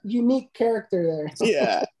 Unique character there.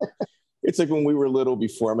 Yeah. It's like when we were little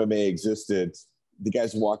before MMA existed, the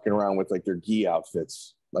guys walking around with like their gi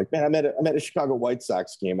outfits. Like, man, I'm at a Chicago White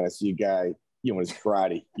Sox game and I see a guy, in his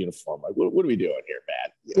karate uniform. Like, what are we doing here,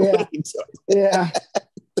 man? What are we doing? Yeah.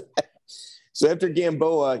 So after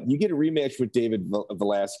Gamboa, you get a rematch with David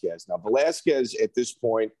Velasquez. Now, Velasquez at this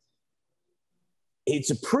point,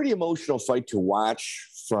 it's a pretty emotional fight to watch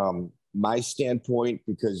from my standpoint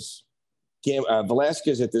because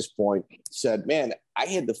Velasquez at this point said, man, I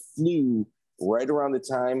had the flu right around the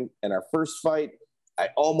time in our first fight. I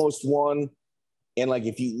almost won. And like,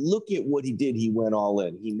 if you look at what he did, he went all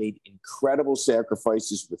in. He made incredible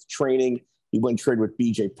sacrifices with training. He went and trained with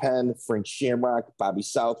BJ Penn, Frank Shamrock, Bobby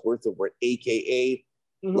Southworth over at AKA.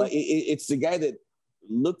 Like, it's the guy that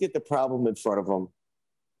looked at the problem in front of him,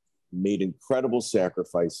 made incredible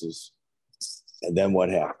sacrifices. And then what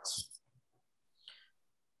happens?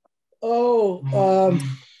 Well,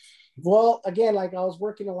 again, like I was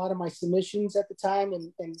working a lot of my submissions at the time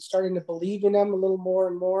and starting to believe in them a little more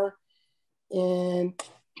and more. And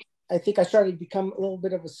I think I started to become a little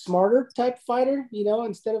bit of a smarter type fighter,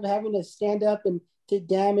 instead of having to stand up and take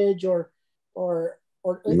damage or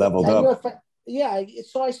leveled up.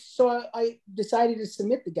 So I decided to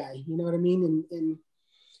submit the guy, you know what I mean? And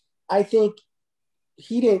I think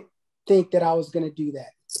he didn't think that I was going to do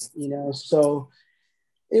that, so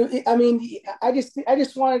I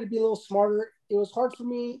just wanted to be a little smarter. It was hard for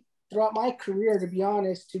me throughout my career, to be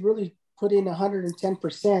honest, to really put in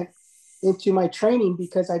 110% into my training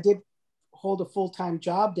because I did hold a full-time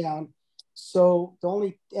job down. So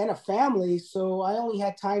and a family. So I only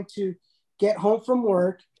had time to get home from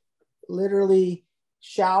work, literally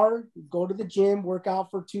shower, go to the gym, work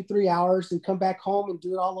out for 2-3 hours and come back home and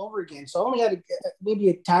do it all over again. So I only had maybe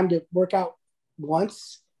a time to work out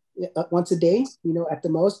once a day, at the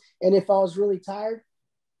most. And if I was really tired,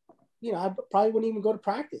 I probably wouldn't even go to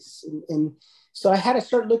practice. And so I had to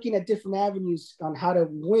start looking at different avenues on how to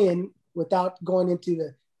win without going into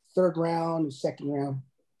the third round or second round.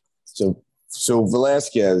 So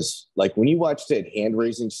Velasquez, like when you watch that hand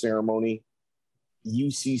raising ceremony,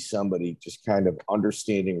 you see somebody just kind of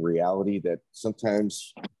understanding reality that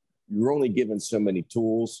sometimes you're only given so many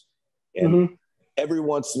tools. And every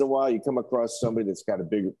once in a while you come across somebody that's got a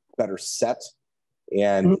better set.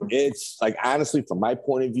 And it's like, honestly, from my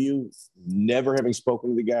point of view, never having spoken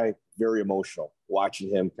to the guy, very emotional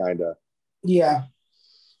watching him kind of. Yeah.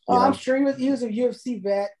 I'm sure he was a UFC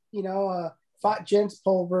vet, fought Jens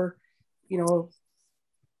Pulver,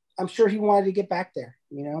 I'm sure he wanted to get back there,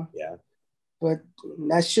 Yeah. But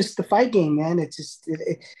that's just the fight game, man. It's just,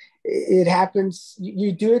 it happens.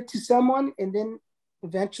 You do it to someone and then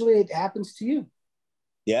eventually it happens to you.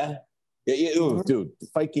 Yeah. Ooh, dude, the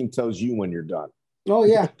fight game tells you when you're done. Oh,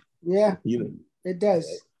 yeah. Yeah. It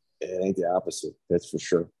does. It ain't the opposite. That's for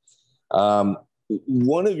sure.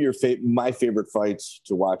 One of my favorite fights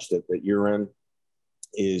to watch that you're in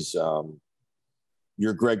is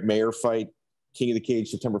your Greg Mayer fight, King of the Cage,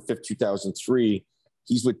 September 5th, 2003.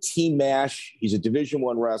 He's with Team MASH. He's a Division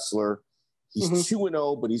I wrestler. He's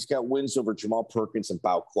 2-0, but he's got wins over Jamal Perkins and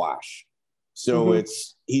Bao Quash. So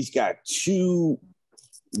he's got two,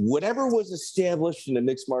 whatever was established in the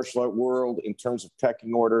mixed martial art world in terms of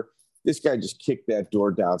pecking order, this guy just kicked that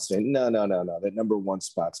door down saying, no, that number one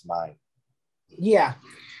spot's mine. Yeah,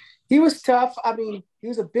 he was tough. I mean, he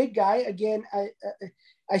was a big guy. Again, I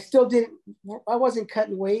wasn't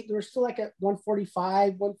cutting weight. There was still like at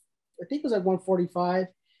 145, I think it was at 145.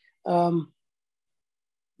 I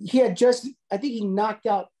think he knocked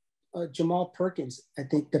out Jamal Perkins, I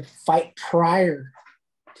think the fight prior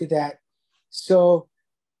to that. So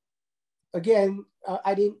again,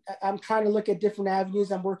 I'm trying to look at different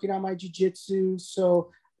avenues. I'm working on my jiu-jitsu.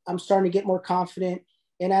 So I'm starting to get more confident.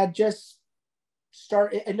 And I just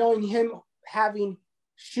started, and knowing him having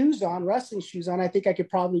shoes on, wrestling shoes on, I think I could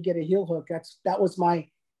probably get a heel hook. That was my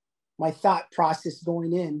thought process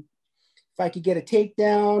going in. If I could get a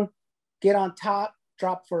takedown, get on top,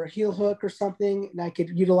 drop for a heel hook or something, and I could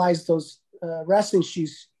utilize those wrestling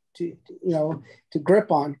shoes to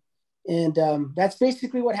grip on. And that's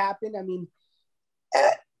basically what happened. I mean,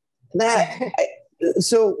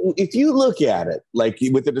 so if you look at it, like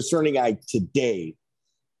with a discerning eye today,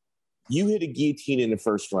 you hit a guillotine in the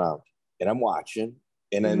first round, and I'm watching,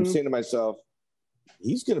 and I'm saying to myself,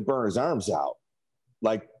 he's going to burn his arms out.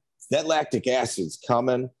 Like, that lactic acid's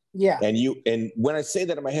coming. Yeah. And when I say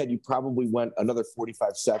that in my head, you probably went another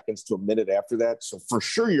 45 seconds to a minute after that. So for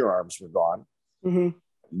sure your arms were gone. Mm-hmm.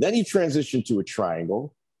 Then you transition to a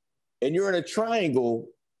triangle, and you're in a triangle,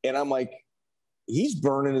 and I'm like, he's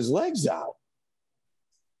burning his legs out.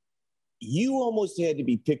 You almost had to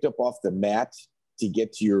be picked up off the mat to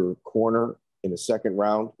get to your corner in the second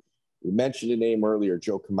round. We mentioned a name earlier,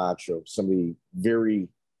 Joe Camacho, somebody very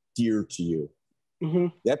dear to you. Mm-hmm.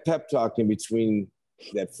 That pep talk in between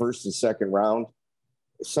that first and second round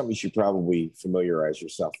is something you should probably familiarize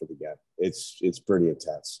yourself with again. It's pretty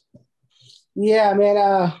intense. Yeah, man.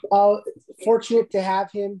 I'm fortunate to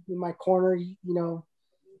have him in my corner. You know,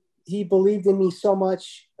 he believed in me so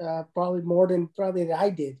much, probably more than that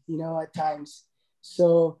I did, at times.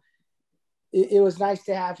 So it was nice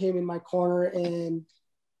to have him in my corner. And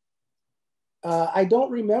I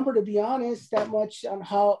don't remember, to be honest, that much on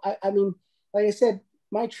how, I mean, like I said,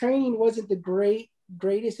 my training wasn't the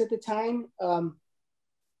greatest at the time,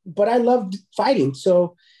 but I loved fighting.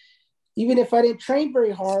 So even if I didn't train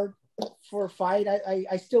very hard for a fight,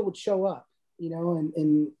 I still would show up,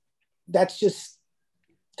 and that's just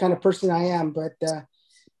kind of person I am. But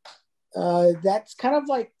that's kind of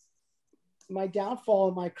like my downfall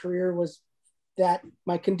in my career, was that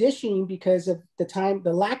my conditioning, because of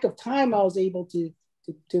the lack of time I was able to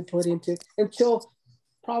put into, until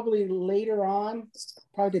probably later on,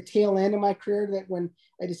 probably the tail end of my career, that when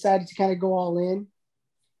I decided to kind of go all in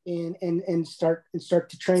and start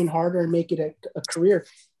to train harder and make it a career,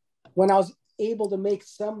 when I was able to make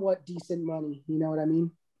somewhat decent money. You know what I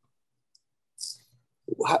mean?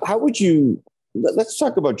 How would you, let's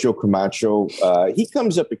talk about Joe Camacho. He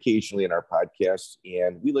comes up occasionally in our podcast,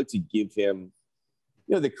 and we like to give him,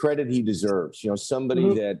 the credit he deserves.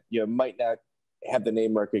 Somebody that, might not have the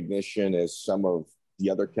name recognition as some of the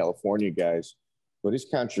other California guys, but his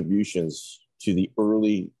contributions to the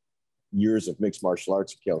early years of mixed martial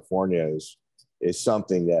arts in California is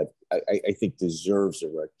something that I think deserves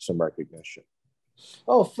some recognition.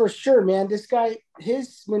 Oh, for sure, man. This guy,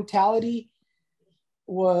 his mentality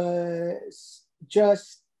was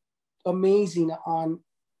just amazing on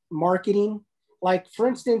marketing. Like, for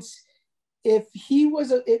instance, if he was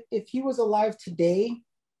alive today,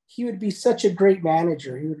 he would be such a great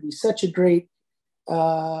manager. He would be such a great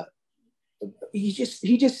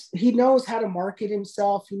he knows how to market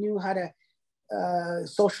himself. He knew how to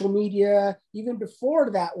social media, even before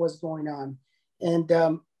that was going on.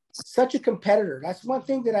 And such a competitor. That's one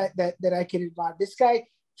thing that I can admire. This guy,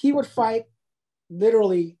 he would fight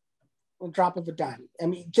literally a drop of a dime. I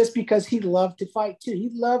mean, just because he loved to fight too. He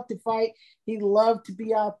loved to fight. He loved to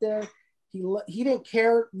be out there. He didn't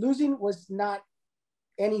care. Losing was not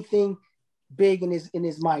anything big in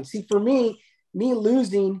his mind. See, for me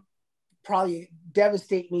losing probably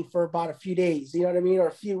devastate me for about a few days, you know what I mean, or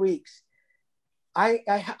a few weeks. I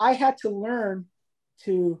had to learn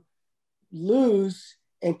to lose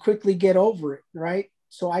and quickly get over it, right?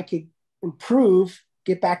 So I could improve,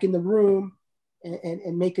 get back in the room,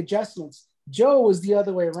 and make adjustments. Joe was the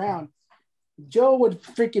other way around. Joe would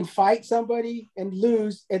freaking fight somebody and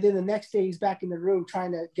lose, and then the next day he's back in the room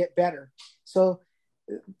trying to get better. So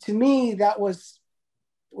to me, that was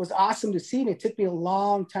awesome to see, and it took me a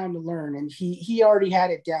long time to learn. And he already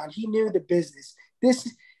had it down. He knew the business.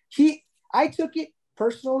 I took it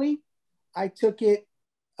personally. I took it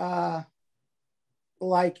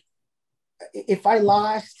like, if I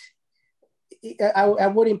lost, I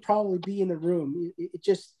wouldn't probably be in the room.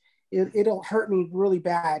 It'll hurt me really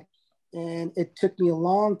bad. And it took me a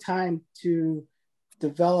long time to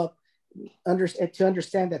develop, to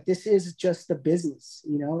understand that this is just a business.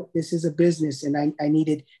 This is a business, and I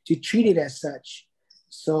needed to treat it as such.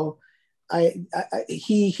 So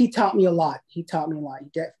he taught me a lot. He taught me a lot. He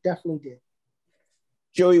definitely did.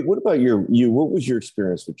 Joey, what about you? What was your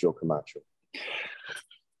experience with Joe Camacho?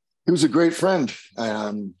 He was a great friend.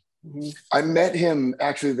 I met him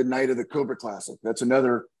actually the night of the Cobra Classic. That's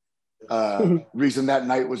another reason that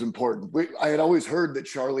night was important. I had always heard that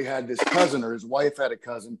Charlie had this cousin, or his wife had a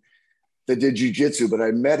cousin that did jiu-jitsu, but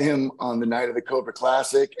I met him on the night of the Cobra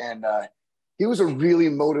Classic, and he was a really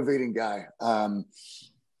motivating guy.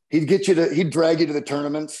 He'd drag you to the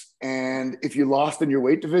tournaments, and if you lost in your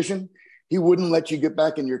weight division, he wouldn't let you get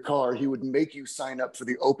back in your car. He would make you sign up for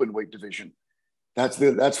the open weight division. That's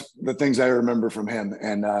the things I remember from him.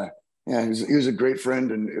 And yeah, he was a great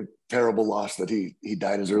friend, and a terrible loss that he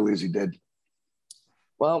died as early as he did.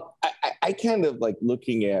 Well, I kind of like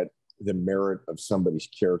looking at the merit of somebody's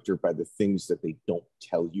character by the things that they don't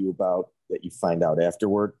tell you about that you find out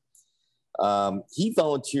afterward. He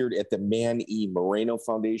volunteered at the Man E. Moreno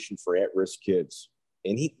Foundation for At-Risk Kids.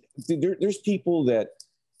 And there's people that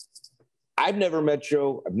I've never met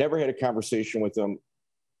Joe. I've never had a conversation with him,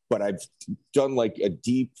 but I've done like a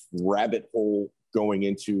deep rabbit hole going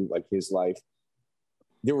into like his life.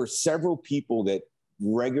 There were several people that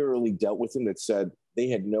regularly dealt with him that said they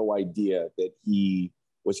had no idea that he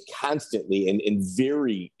was constantly and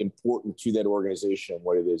very important to that organization and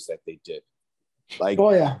what it is that they did. Like,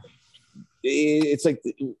 oh yeah, it's like,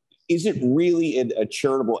 is it really a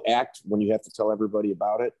charitable act when you have to tell everybody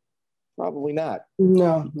about it? Probably not.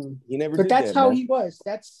 No, he never. But did that's that, how man. he was.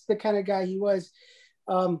 That's the kind of guy he was.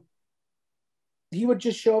 He would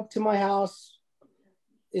just show up to my house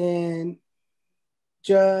and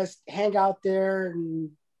just hang out there,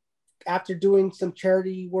 and after doing some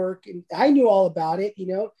charity work, and I knew all about it, you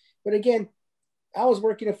know, but again, I was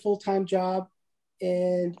working a full-time job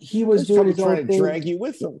and he was doing his own trying thing. To drag you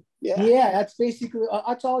with him. Yeah, that's basically,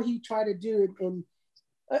 that's all he tried to do. And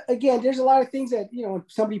again, there's a lot of things that, you know, when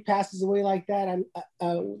somebody passes away like that,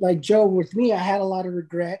 like Joe with me, I had a lot of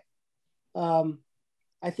regret.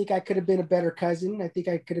 I think I could have been a better cousin. I think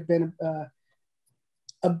I could have been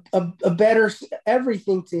a better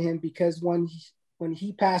everything to him, because when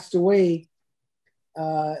he passed away,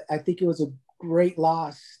 I think it was a great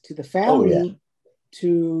loss to the family,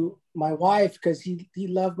 to my wife, because he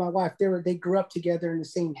loved my wife. They grew up together in the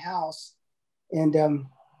same house, and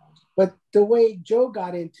but the way Joe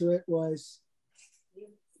got into it was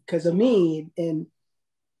because of me. And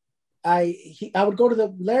I would go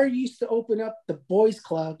to Larry used to open up the boys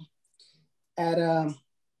club at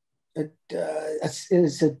it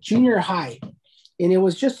was a junior high, and it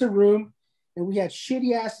was just a room, and we had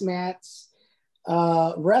shitty ass mats,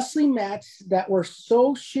 wrestling mats that were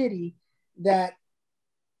so shitty that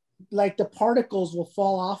like the particles will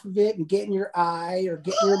fall off of it and get in your eye or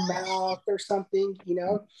get in your mouth or something, you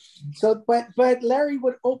know. So but Larry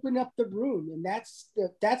would open up the room, and that's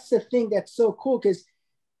the thing that's so cool, because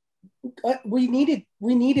we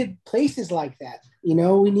needed places like that, you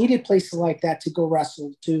know. We needed places like that to go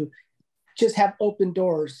wrestle, to just have open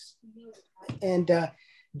doors. And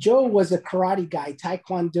Joe was a karate guy,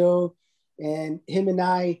 taekwondo, and him and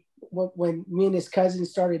I, when me and his cousin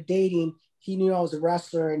started dating, he knew I was a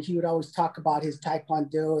wrestler, and he would always talk about his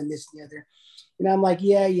taekwondo and this and the other. And I'm like,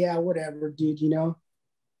 yeah, whatever, dude, you know.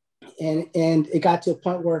 And it got to a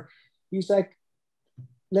point where he's like,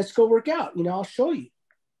 let's go work out, you know, I'll show you.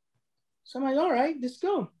 So I'm like, all right, let's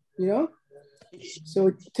go, you know. So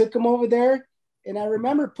we took him over there, and I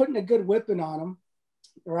remember putting a good whipping on him,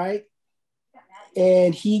 right?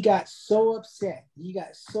 And he got so upset.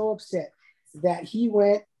 That he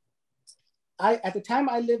went. At the time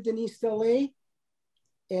I lived in East LA,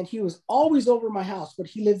 and he was always over my house, but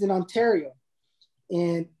he lived in Ontario,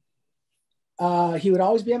 and he would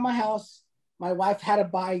always be at my house. My wife had to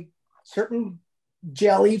buy certain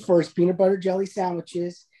jelly for his peanut butter jelly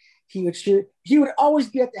sandwiches. He would always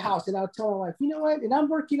be at the house, and I would tell my wife, you know what? And I'm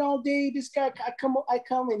working all day. This guy, I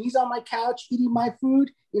come, and he's on my couch eating my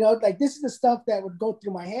food. You know, like this is the stuff that would go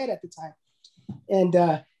through my head at the time. And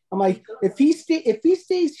I'm like, if he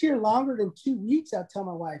stays here longer than 2 weeks, I'll tell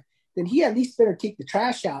my wife, then he at least better take the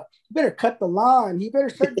trash out. He better cut the lawn. He better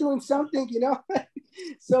start doing something, you know.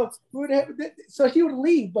 So he would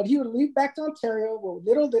leave, but he would leave back to Ontario. Well,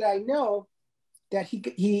 little did I know that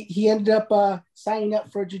he ended up signing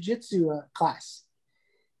up for a jiu-jitsu class.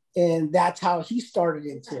 And that's how he started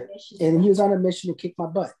into it. And he was on a mission to kick my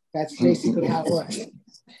butt. That's basically how it was.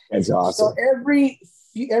 That's awesome. So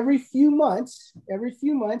every few months,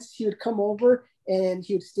 he would come over, and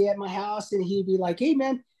he would stay at my house, and he'd be like, hey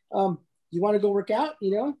man, you want to go work out,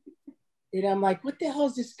 you know? And I'm like, what the hell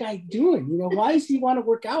is this guy doing? You know, why does he want to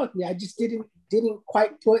work out with me? I just didn't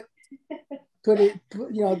quite put it,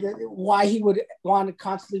 you know, why he would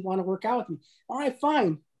constantly want to work out with me. All right,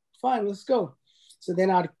 fine, let's go. So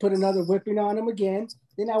then I'd put another whipping on him again.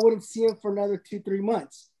 Then I wouldn't see him for another 2-3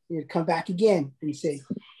 months. He'd come back again and say,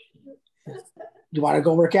 you want to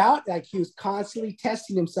go work out? Like he was constantly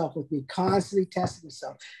testing himself with me, constantly testing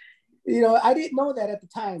himself. You know, I didn't know that at the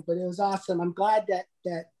time, but it was awesome. I'm glad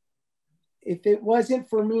that if it wasn't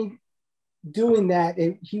for me doing that,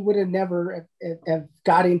 he would have never have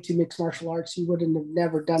got into mixed martial arts. He would have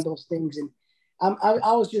never done those things. And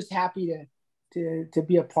I was just happy to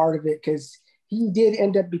be a part of it, because he did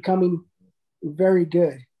end up becoming very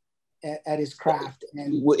good at his craft.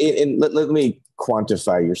 And let me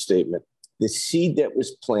quantify your statement. The seed that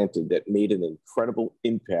was planted that made an incredible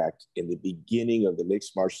impact in the beginning of the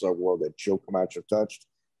mixed martial art world that Joe Camacho touched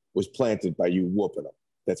was planted by you whooping him.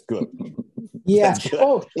 That's good. Yeah. That's good.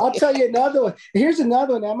 Oh, I'll tell you another one. Here's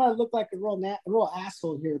another one. I'm gonna look like a real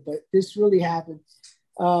asshole here, but this really happened.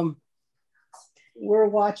 We're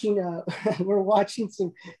watching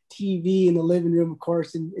some TV in the living room, of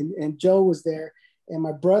course, and Joe was there, and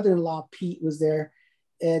my brother-in-law Pete was there,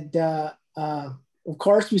 and of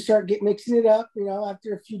course we start mixing it up. You know,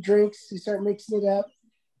 after a few drinks, we start mixing it up,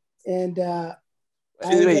 and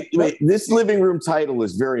wait. This living room title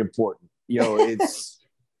is very important. You know, it's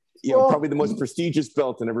probably the most prestigious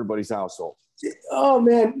belt in everybody's household. Oh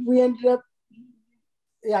man, we ended up.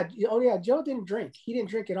 Joe didn't drink. He didn't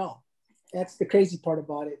drink at all. That's the crazy part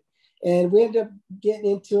about it. And we ended up getting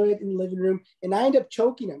into it in the living room, and I ended up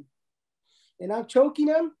choking him. And I'm choking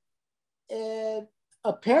him, and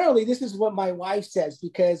apparently this is what my wife says,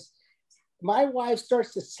 because my wife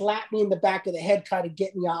starts to slap me in the back of the head, try to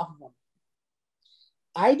get me off of him.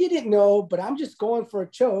 I didn't know, but I'm just going for a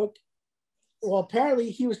choke. Well,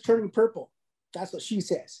 apparently he was turning purple. That's what she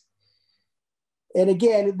says. And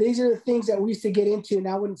again, these are the things that we used to get into, and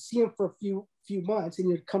I wouldn't see him for a few months, and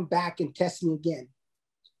he'd come back and test me again.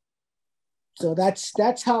 So that's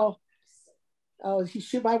how.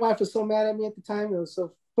 My wife was so mad at me at the time. It was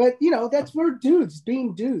so, but we're dudes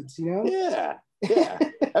being dudes, Yeah.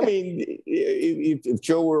 I mean, if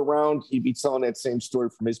Joe were around, he'd be telling that same story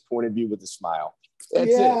from his point of view with a smile. That's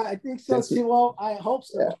it. I think so too. Well, I hope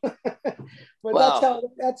so. Yeah. But wow.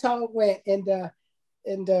 that's how it went. And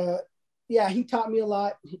he taught me a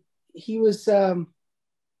lot. He was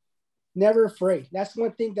never afraid. That's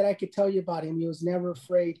one thing that I could tell you about him. He was never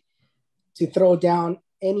afraid to throw down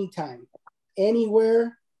anytime,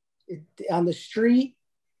 anywhere, on the street,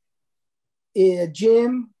 in a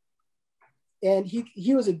gym. And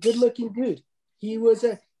he was a good-looking dude. He was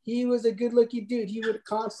a good-looking dude. He would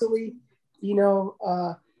constantly,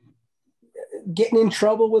 getting in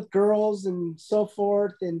trouble with girls and so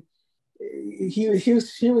forth. And he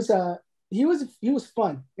was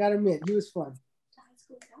fun. Gotta admit, he was fun.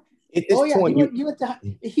 He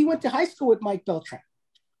went to high school with Mike Beltran.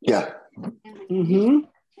 Yeah. Mm-hmm.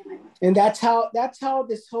 And that's how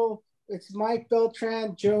this whole, it's Mike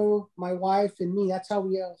Beltran, Joe, my wife, and me. That's how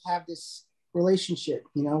we all have this relationship.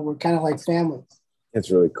 We're kind of like family. That's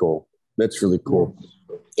really cool.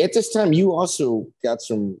 Yeah. At this time, you also got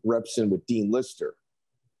some reps in with Dean Lister.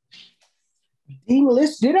 Dean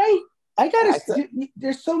Lister, did I?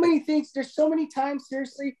 There's so many things. There's so many times,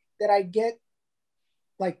 seriously, that I get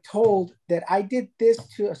told that I did this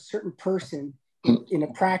to a certain person in a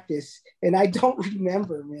practice, and I don't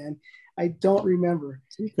remember, man. I don't remember.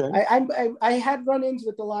 Okay. I had run-ins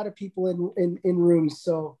with a lot of people in rooms,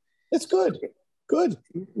 so that's good. Good.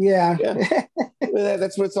 Yeah.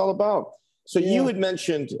 That's what it's all about. So you had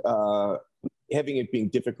mentioned having it being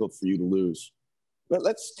difficult for you to lose, but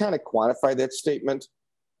let's kind of quantify that statement.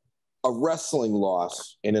 A wrestling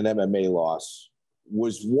loss and an MMA loss,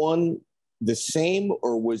 was one the same,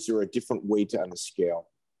 or was there a different weight on the scale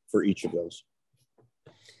for each of those?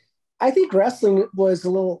 I think wrestling was a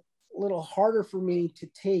little harder for me to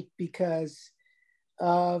take because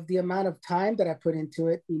of the amount of time that I put into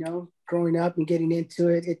it, growing up and getting into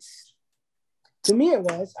it. To me,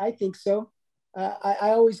 I think so. I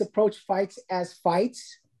always approach fights as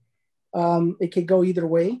fights. It could go either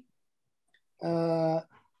way.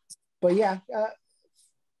 But yeah,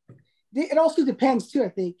 it also depends too, I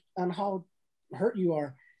think, on how hurt you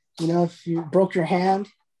are. If you broke your hand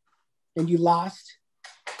and you lost,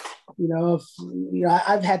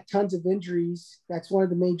 I've had tons of injuries. That's one of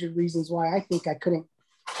the major reasons why I think I couldn't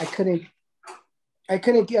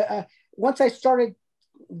get, once I started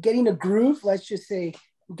getting a groove, let's just say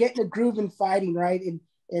getting a groove in fighting, right?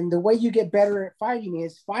 And the way you get better at fighting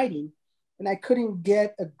is fighting. And I couldn't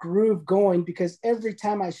get a groove going because every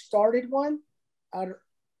time I started one, I'd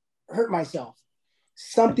hurt myself.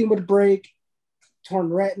 Something would break,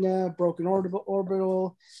 torn retina, broken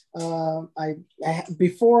orbital.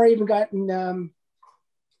 Before I even gotten,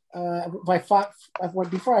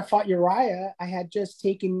 before I fought Uriah, I had just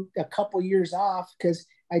taken a couple years off because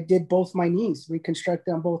I did both my knees,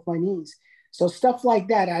 reconstructed on both my knees. So stuff like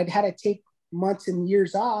that, I'd had to take months and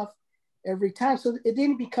years off every time. So it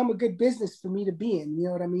didn't become a good business for me to be in. You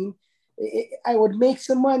know what I mean? I would make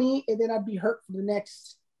some money and then I'd be hurt for the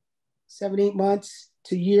next 7-8 months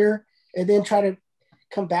to a year and then try to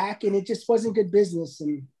come back. And it just wasn't good business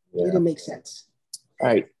and it didn't make sense. All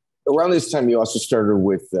right. Around this time, you also started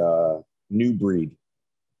with New Breed.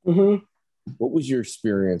 Mm-hmm. What was your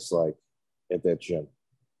experience like at that gym?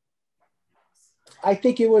 I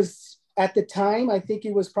think it was, at the time, I think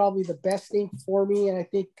it was probably the best thing for me. And I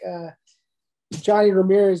think Johnny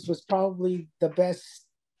Ramirez was probably the best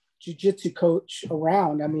jiu-jitsu coach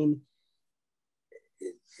around. I mean,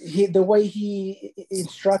 the way he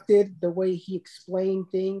instructed, the way he explained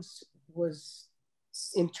things was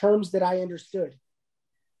in terms that I understood.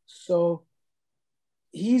 So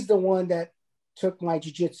he's the one that took my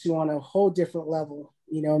jiu-jitsu on a whole different level,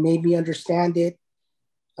 you know, made me understand it,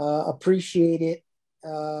 appreciate it.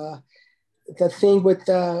 The thing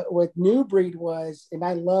with New Breed was, and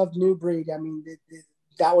I loved New Breed. I mean,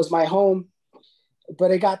 that was my home,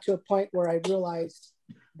 but it got to a point where I realized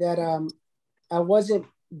that I wasn't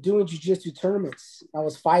doing jiu-jitsu tournaments. I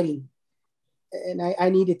was fighting, and I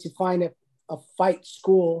needed to find a fight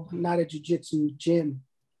school, not a jiu-jitsu gym.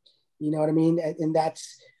 You know what I mean? And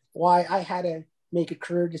that's why I had to make a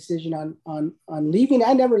career decision on leaving.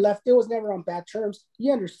 I never left. It was never on bad terms. He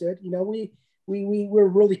understood. You know, we were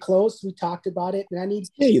really close. We talked about it, and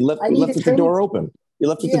you left with the door open. You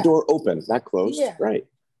left with the door open, not closed. Yeah. Right.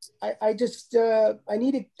 I just I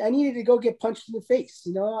needed to go get punched in the face.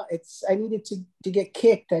 You know, I needed to get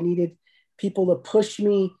kicked. I needed people to push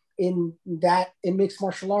me in mixed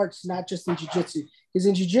martial arts, not just in jiu-jitsu. Because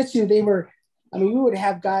in jiu-jitsu, we would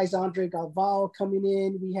have guys, Andre Galvao coming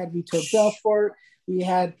in. We had Vitor Belfort. We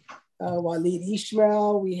had Walid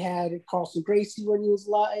Ishmael. We had Carlson Gracie when he was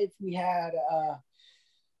live. We had,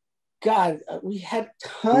 we had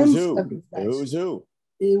tons of these guys. Who's who?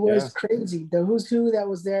 It was crazy. The who's who that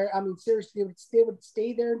was there. I mean, seriously, they would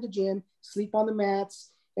stay there in the gym, sleep on the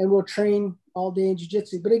mats, and we'll train all day in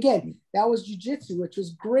jiu-jitsu. But again, that was jiu-jitsu, which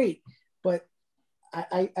was great. But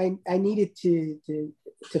I needed to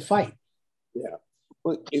fight. Yeah.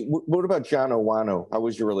 What about John Owano? How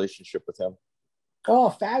was your relationship with him?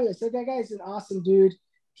 Oh, fabulous. That guy's an awesome dude.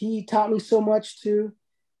 He taught me so much too.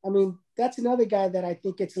 I mean, that's another guy that I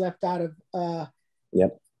think gets left out of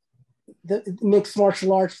the mixed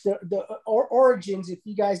martial arts, the origins. If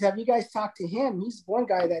you guys talked to him, he's one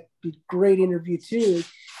guy that did great interview too.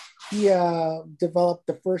 He developed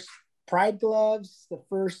the first Pride gloves, the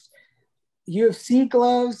first UFC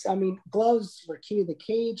gloves. I mean, gloves were King of the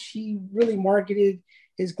Cage. He really marketed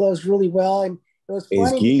his gloves really well. And it was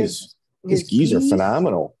funny because his gis are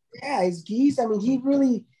phenomenal. Yeah, his gis. I mean, he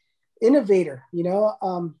really innovator, you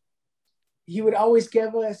know. He would always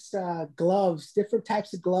give us gloves, different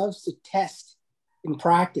types of gloves to test in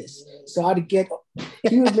practice. So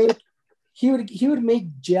he would make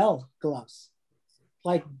gel gloves,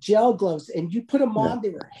 like gel gloves, and you put them on, they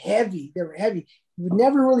were heavy. You would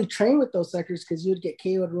never really train with those suckers because you'd get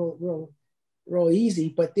KO'd real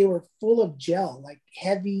easy, but they were full of gel, like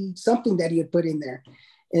heavy, something that he would put in there.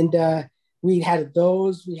 And we had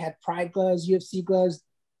those, we had Pride gloves, UFC gloves,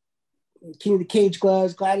 King of the Cage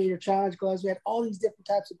gloves, Gladiator Challenge gloves. We had all these different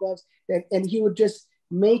types of gloves and he would just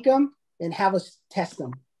make them and have us test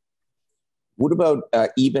them. What about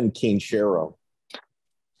Eben Canchero?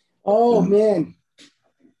 Oh man.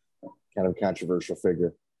 Kind of controversial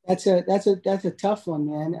figure. That's a tough one,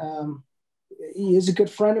 man. He is a good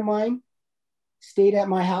friend of mine. Stayed at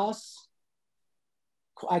my house.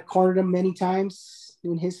 I cornered him many times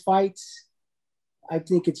in his fights. I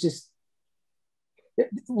think it's just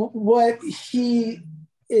what he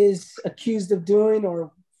is accused of doing,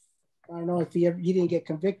 or I don't know if he didn't get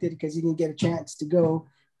convicted because he didn't get a chance to go,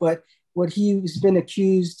 but what he's been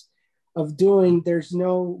accused of doing, there's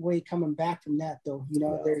no way coming back from that though. You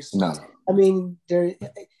know, there's no. I mean, I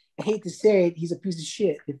hate to say it, he's a piece of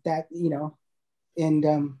shit if that, you know,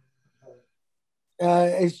 and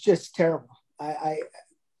it's just terrible.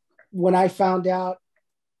 When I found out,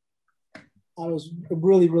 I was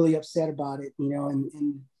really, really upset about it, you know,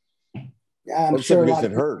 and I'm sure because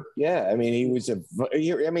it hurt. Yeah. I mean,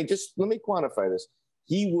 just let me quantify this.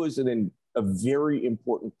 He was a very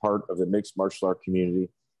important part of the mixed martial art community,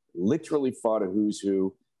 literally fought a who's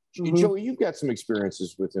who. Mm-hmm. Joey, you've got some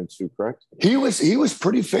experiences with him too, correct? He was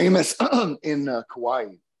pretty famous in Kauai.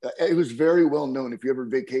 It was very well known if you ever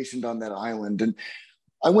vacationed on that island. And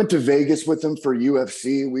I went to Vegas with him for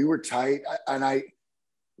UFC. We were tight. And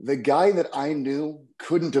the guy that I knew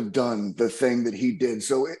couldn't have done the thing that he did.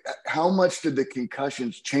 So how much did the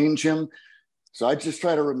concussions change him? So I just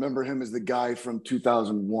try to remember him as the guy from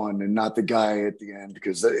 2001 and not the guy at the end,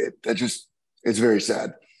 because it's very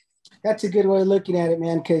sad. That's a good way of looking at it,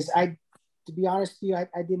 man. Because to be honest with you,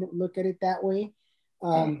 I didn't look at it that way.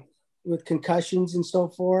 With concussions and so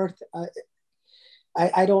forth.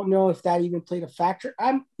 I don't know if that even played a factor.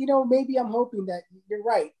 Maybe I'm hoping that you're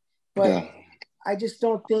right, but I just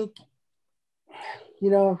don't think,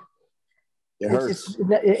 it hurts.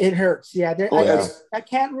 It hurts. Yeah. I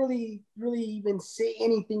can't really even say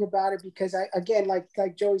anything about it because again, like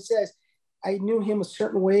Joey says, I knew him a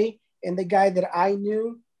certain way, and the guy that I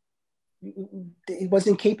knew, he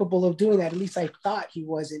wasn't capable of doing that. At least I thought he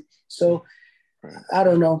wasn't. So I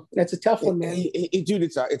don't know. That's a tough one, man.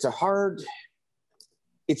 Dude,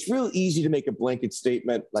 it's real easy to make a blanket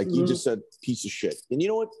statement. Like you just said, piece of shit. And you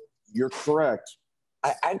know what? You're correct.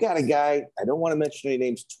 I've got a guy, I don't want to mention any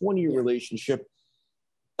names, 20-year relationship.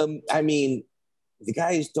 I mean, the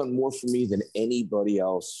guy has done more for me than anybody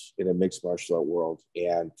else in a mixed martial art world.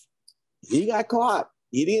 And he got caught.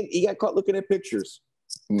 He got caught looking at pictures.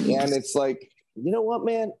 And it's like, you know what,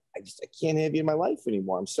 man? I can't have you in my life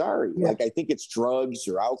anymore. I'm sorry. Yeah. Like, I think it's drugs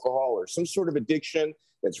or alcohol or some sort of addiction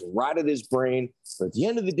that's rotted his brain. But at the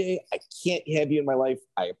end of the day, I can't have you in my life.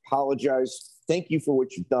 I apologize. Thank you for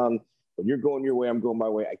what you've done. When you're going your way, I'm going my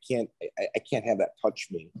way. I can't have that touch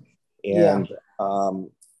me. And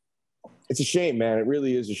it's a shame, man. It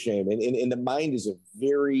really is a shame. And the mind is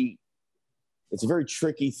it's a very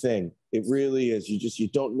tricky thing. It really is. You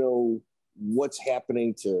don't know what's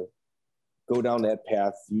happening to go down that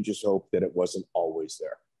path. You just hope that it wasn't always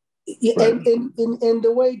there. Yeah, right. and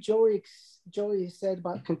the way Joey said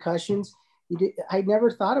about concussions, I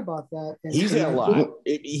never thought about that. He's had a lot.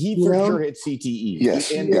 He for sure had CTE.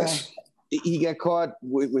 Yes, yes. He got caught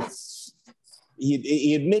with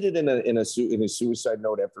he admitted in a suicide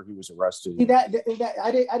note after he was arrested. I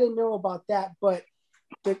didn't know about that, but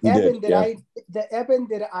the Eben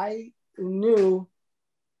that I knew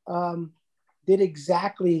did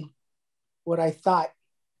exactly what I thought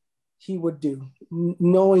he would do,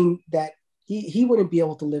 knowing that he wouldn't be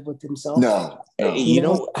able to live with himself. No.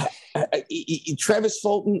 Travis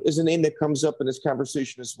Fulton is a name that comes up in this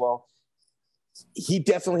conversation as well. He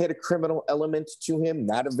definitely had a criminal element to him,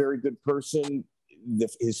 not a very good person.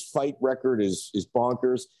 His fight record is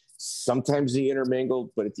bonkers. Sometimes he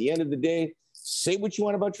intermingled, but at the end of the day, say what you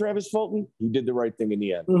want about Travis Fulton, he did the right thing in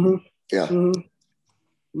the end. Mm-hmm. Yeah. Mm-hmm.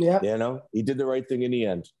 Yeah. He did the right thing in the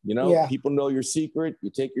end. People know your secret. You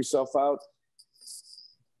take yourself out.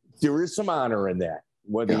 There is some honor in that.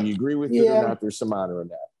 Whether you agree with it or not, there's some honor in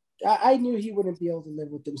that. I knew he wouldn't be able to live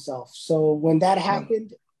with himself. So when that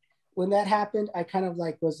happened, I kind of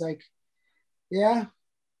was like,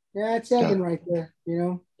 it's Evan right there,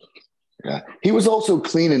 Yeah. He was also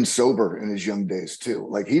clean and sober in his young days too.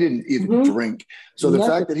 Like he didn't even drink. So the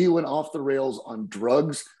fact that he went off the rails on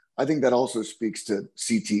drugs, I think that also speaks to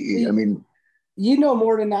CTE. I mean,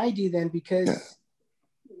 more than I do then, because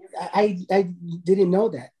I didn't know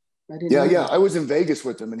that. I was in Vegas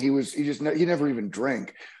with him, and he never even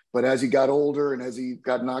drank. But as he got older and as he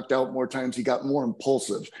got knocked out more times, he got more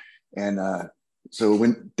impulsive, and so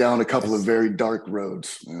went down a couple of very dark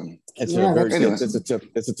roads. That's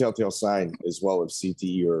a telltale sign as well of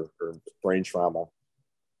CTE or brain trauma.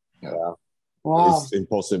 Yeah. Wow. It's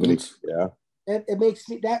impulsivity. Yeah. It makes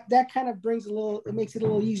me that kind of it makes it a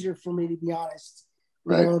little easier for me, to be honest.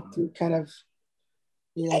 To kind of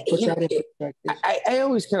put that in perspective. I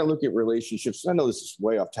always kind of look at relationships. I know this is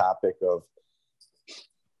way off topic of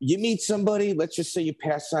you meet somebody, let's just say you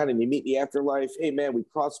pass on and you meet in the afterlife. Hey man, we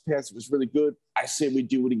crossed paths. It was really good. I say we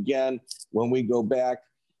do it again when we go back.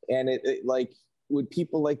 And it like with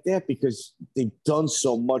people like that, because they've done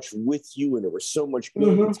so much with you and there was so much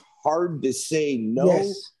good. It's hard to say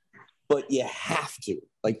no, but you have to.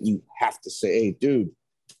 Like you have to say, hey, dude,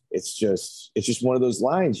 it's just one of those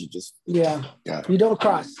lines. You just you don't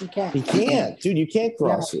cross. You can't. You can't, dude. You can't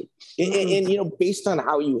cross it. And based on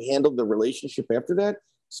how you handled the relationship after that,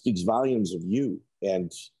 speaks volumes of you.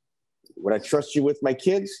 And would I trust you with my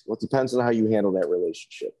kids? Well, it depends on how you handle that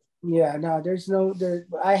relationship. Yeah, no,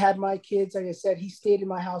 I had my kids, like I said, he stayed in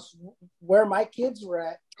my house where my kids were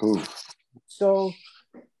at. Ooh. So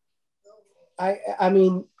I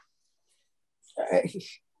mean,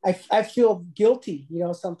 I feel guilty,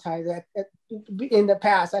 sometimes in the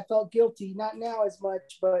past, I felt guilty, not now as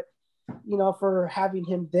much, but, for having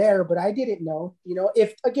him there, but I didn't know,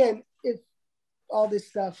 if all this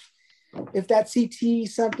stuff, if that CT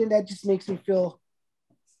something that just makes me feel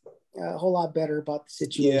a whole lot better about the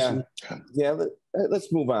situation. Yeah.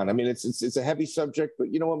 Let's move on. I mean, it's a heavy subject,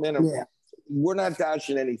 but you know what, man? We're not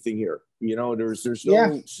dodging anything here. You know, there's no.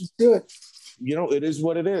 Let's do it. You know, it is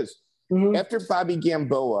what it is. Mm-hmm. After Bobby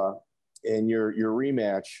Gamboa and your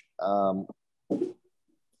rematch,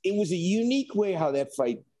 it was a unique way how that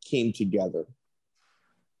fight came together.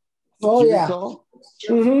 Oh yeah.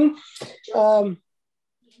 Mm-hmm.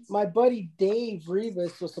 My buddy Dave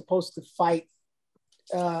Rivas was supposed to fight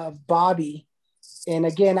Bobby, and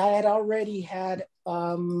again, I had already had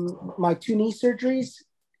my 2 knee surgeries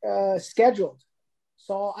scheduled,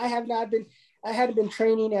 so I hadn't been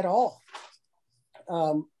training at all.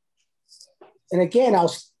 And again, I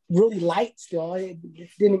was really light still. It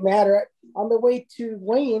didn't matter. On the way to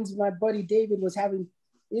weigh-ins, my buddy David was having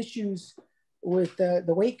issues with the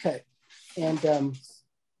weight cut, and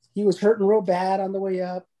he was hurting real bad on the way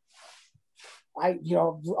up.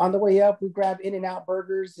 On the way up, we grabbed In-N-Out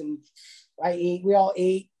burgers, and we all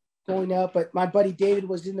ate going up, but my buddy David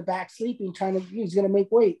was in the back sleeping, he was going to make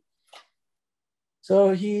weight.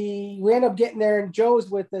 So we ended up getting there, and Joe's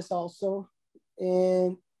with us also.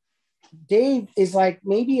 And Dave is like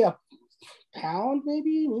maybe a pound,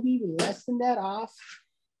 maybe even less than that off,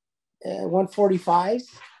 145s.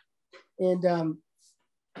 And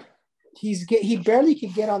he barely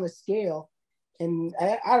could get on the scale. And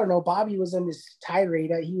I don't know, Bobby was on this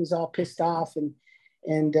tirade. He was all pissed off.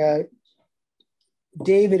 And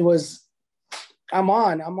David was, I'm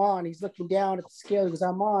on. He's looking down at the scale. He goes,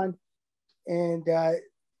 I'm on. And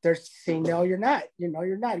they're saying, no, you're not.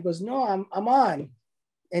 You're not. He goes, no, I'm on.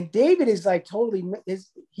 And David is like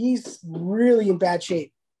he's really in bad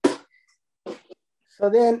shape. So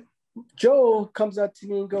then Joe comes up to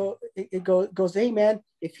me and goes, hey man,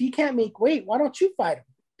 if he can't make weight, why don't you fight him?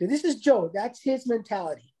 This is Joe. That's his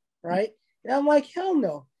mentality, right? And I'm like, hell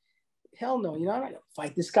no. I'm not gonna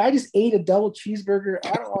fight this guy. I just ate a double cheeseburger.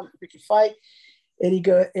 I don't want to freaking fight.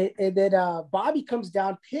 And then Bobby comes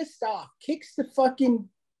down pissed off, kicks the fucking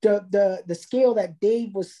the scale that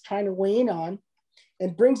Dave was trying to weigh in on,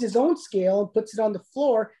 and brings his own scale and puts it on the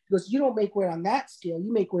floor. He goes, you don't make weight on that scale.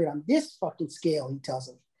 You make weight on this fucking scale, he tells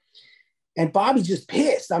him. And Bobby's just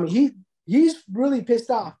pissed. I mean, he's really pissed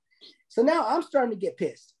off. So now I'm starting to get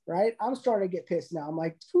pissed, right? I'm starting to get pissed now. I'm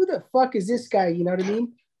like, who the fuck is this guy? You know what I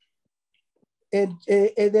mean? And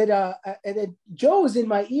then Joe's in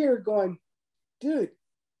my ear going, dude,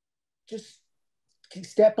 just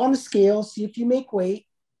step on the scale, see if you make weight,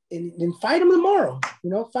 and then fight him tomorrow.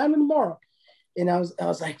 Fight him tomorrow. And I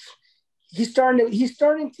was like, he's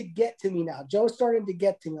starting to get to me now. Joe's starting to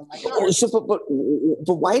get to me. I'm like,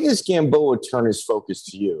 but why does Gamboa turn his focus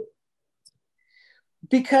to you?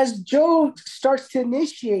 Because Joe starts to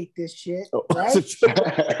initiate this shit, right?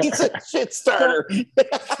 He's a shit starter.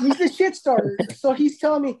 He's a shit starter. So he's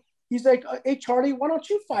telling me, he's like, hey, Charlie, why don't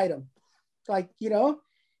you fight him? Like,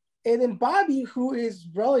 and then Bobby, who is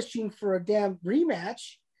relishing for a damn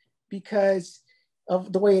rematch because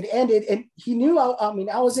of the way it ended, and he knew,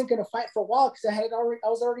 I wasn't going to fight for a while because I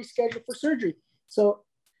was already scheduled for surgery. So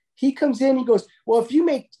he comes in, he goes, well, if you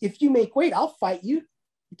make weight, I'll fight you,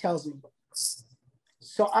 he tells me.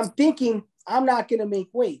 So I'm thinking I'm not going to make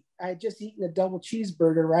weight. I had just eaten a double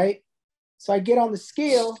cheeseburger, right? So I get on the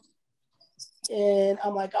scale and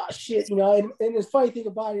I'm like, oh shit, and the funny thing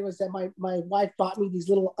about it was that my wife bought me these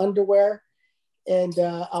little underwear, and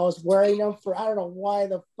I was wearing them for, I don't know why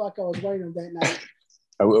the fuck I was wearing them that night.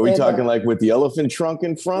 Are we talking like with the elephant trunk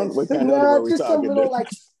in front? What kind of underwear are we just talking? Some little like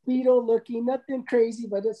Speedo looking, nothing crazy,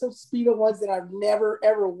 but there's some Speedo ones that I've never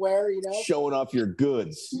ever wear, Showing off your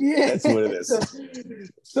goods. Yeah. That's what it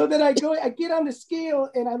is. So then I get on the scale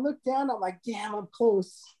and I look down, I'm like, damn, I'm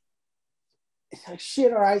close. It's like,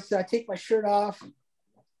 shit, all right. So I take my shirt off.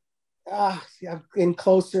 I'm getting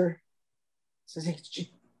closer. So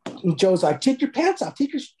Joe's like, take your pants off.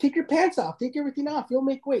 Take your pants off. Take everything off. You'll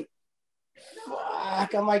make weight.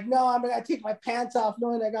 Fuck. I'm like, no, I'm gonna take my pants off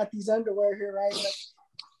knowing I got these underwear here, right?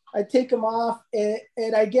 I take them off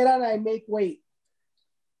and I get on and I make weight.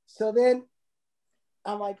 So then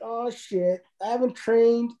I'm like, oh shit, I haven't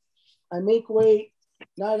trained. I make weight.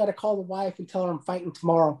 Now I got to call the wife and tell her I'm fighting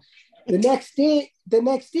tomorrow. The next day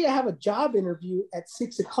I have a job interview at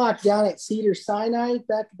 6:00 down at Cedars-Sinai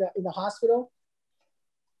back in the hospital.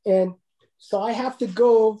 And so I have to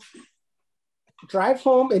go drive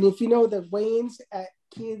home. And if you know, the weigh-ins at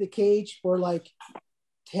King of the Cage were like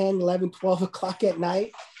 10, 11, 12 o'clock at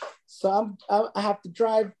night. So I have to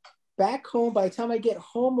drive back home. By the time I get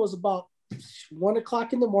home, it was about 1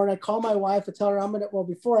 o'clock in the morning. I call my wife and tell her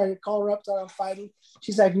before I call her up, tell her I'm fighting.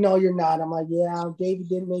 She's like, no, you're not. I'm like, yeah, David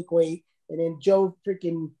didn't make weight. And then Joe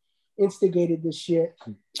freaking instigated this shit.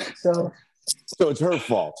 So it's her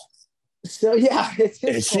fault. So yeah, it's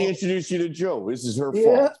his She fault. introduced you to Joe. This is her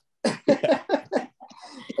fault.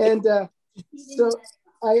 And so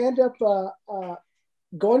I end up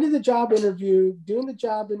going to the job interview, doing the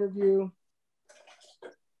job interview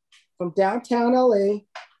from downtown LA,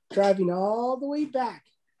 driving all the way back.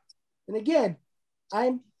 And again,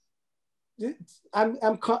 I'm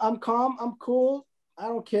calm, I'm cool, I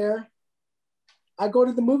don't care. I go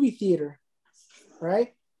to the movie theater,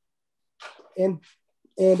 right? And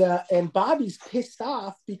Bobby's pissed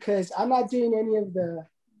off because I'm not doing any of the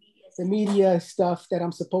media stuff that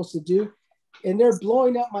I'm supposed to do. And they're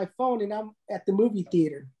blowing up my phone, and I'm at the movie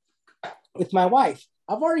theater with my wife.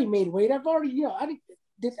 I've already made weight. I've already, I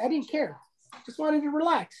didn't care. Just wanted to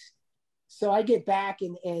relax. So I get back,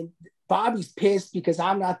 and Bobby's pissed because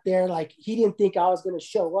I'm not there. Like, he didn't think I was going to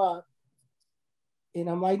show up. And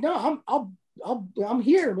I'm like, no, I'm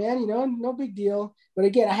here, man. No big deal. But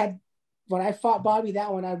again, when I fought Bobby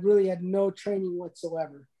that one, I really had no training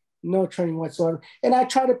whatsoever. And I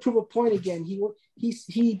tried to prove a point again.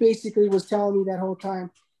 He basically was telling me that whole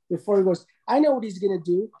time before, he goes, I know what he's going to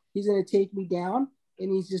do. He's going to take me down,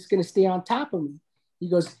 and he's just going to stay on top of me. He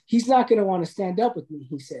goes, he's not going to want to stand up with me,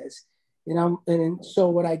 he says. And so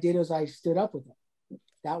what I did was I stood up with him.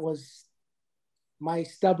 That was my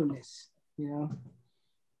stubbornness,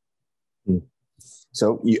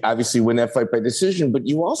 So you obviously win that fight by decision, but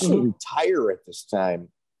you also retire at this time.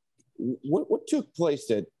 What took place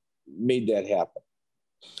that made that happen?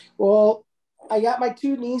 Well, I got my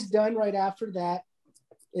 2 knees done right after that.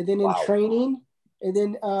 And then in training,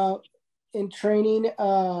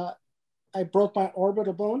 I broke my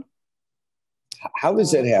orbital bone. How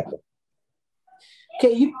does that happen?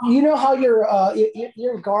 Okay, you know how you're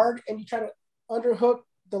in guard and you try to underhook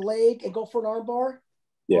the leg and go for an arm bar?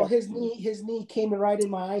 Yeah. Well, his knee came right in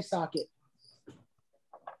my eye socket.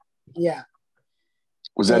 Yeah.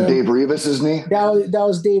 Was that Dave Rivas's knee? That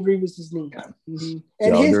was Dave Rivas's knee. Mm-hmm.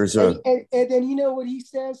 And and then you know what he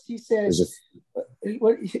says? He says,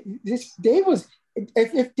 Dave was,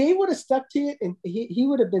 if Dave would have stuck to it, and he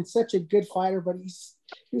would have been such a good fighter, but he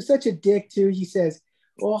was such a dick too. He says,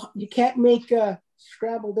 well, you can't make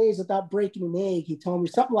scrambled eggs without breaking an egg. He told me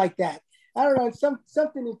something like that. I don't know,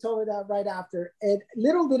 something he told me that right after. And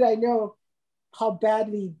little did I know how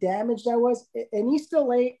badly damaged I was. In East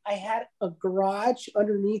LA, I had a garage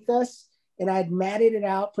underneath us, and I had matted it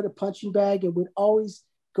out, put a punching bag, and would always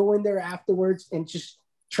go in there afterwards and just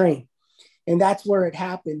train. And that's where it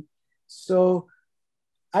happened. So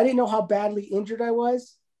I didn't know how badly injured I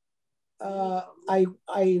was. I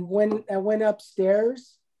went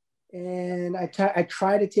upstairs, and I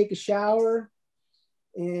tried to take a shower,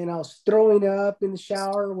 and I was throwing up in the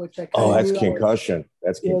shower, which I kind of that's concussion.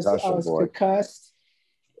 That's concussion, I was concussed,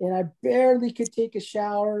 and I barely could take a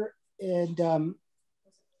shower. And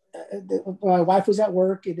my wife was at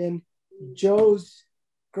work, and then Joe's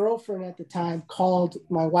girlfriend at the time called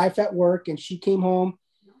my wife at work, and she came home.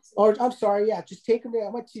 Or I'm sorry, yeah, just take them there. I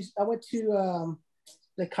went to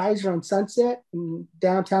the Kaiser on Sunset in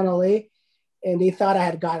downtown LA, and they thought I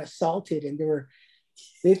had got assaulted, and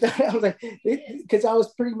they thought I was like, because I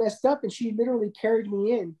was pretty messed up, and she literally carried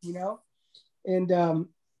me in, and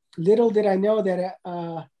little did I know that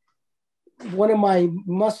one of my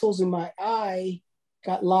muscles in my eye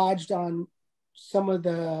got lodged on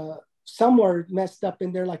somewhere messed up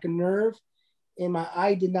in there, like a nerve, and my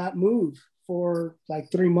eye did not move for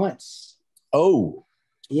like 3 months. Oh,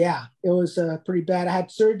 yeah, it was pretty bad. I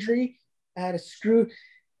had surgery. I had a screw.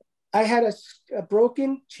 I had a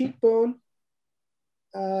broken cheekbone,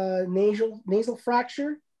 nasal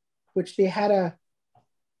fracture, which they had to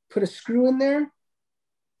put a screw in there,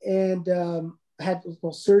 and I had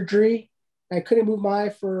surgery. I couldn't move my eye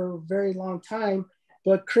for a very long time.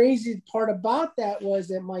 But crazy part about that was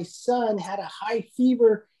that my son had a high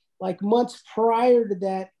fever like months prior to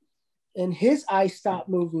that, and his eye stopped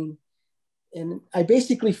moving. And I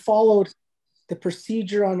basically followed the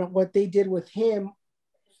procedure on what they did with him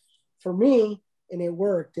for me, and it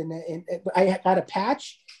worked. And I got a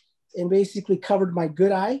patch and basically covered my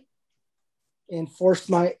good eye and forced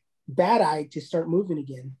my bad eye to start moving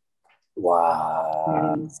again.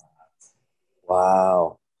 Wow.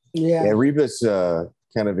 Wow. Yeah. Reba's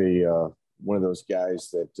kind of one of those guys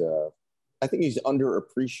that I think he's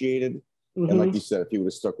underappreciated. Mm-hmm. And like you said, if he would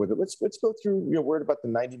have stuck with it, let's go through. We're at about the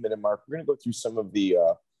 90-minute mark. We're going to go through some of the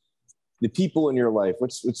people in your life.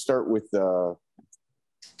 Let's start with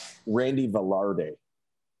Randy Velarde.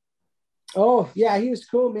 Oh yeah, he was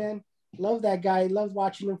cool, man. Love that guy. Loved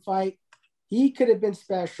watching him fight. He could have been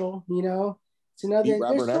special, It's another.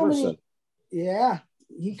 Robert Emerson. Yeah,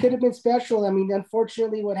 he could have been special. I mean,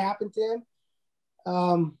 unfortunately, what happened to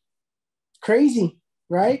him, crazy,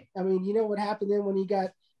 right? I mean, you know what happened then when he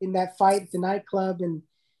got in that fight at the nightclub and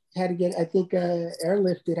had to get, I think,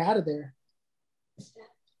 airlifted out of there.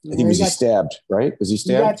 I think he stabbed, right? Was he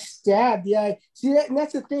stabbed? He got stabbed, yeah. See, and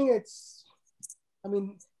that's the thing. I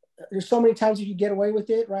mean, there's so many times you can get away with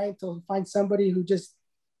it, right? To find somebody who just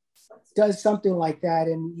does something like that.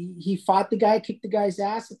 And he fought the guy, kicked the guy's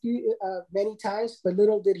ass many times, but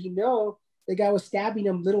little did he know the guy was stabbing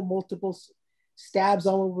him, multiple stabs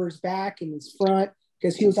all over his back and his front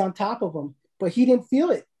because he was on top of him, but he didn't feel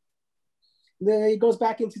it. Then he goes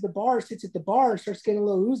back into the bar, sits at the bar, and starts getting a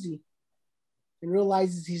little oozy and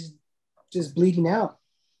realizes he's just bleeding out.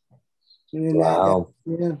 Wow.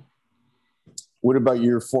 Yeah. What about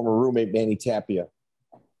your former roommate, Manny Tapia?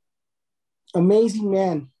 Amazing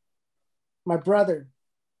man. My brother.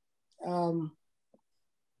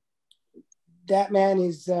 That man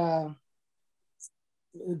is a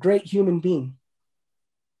great human being.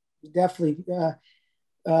 Definitely.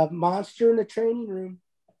 Monster in the training room.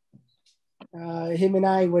 Him and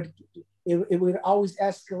I it would always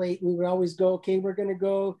escalate. We would always go, okay, we're going to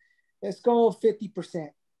go, let's go 50%.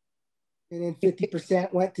 And then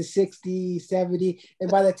 50% went to 60, 70. And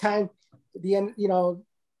by the time the end, you know,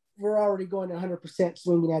 we're already going to 100%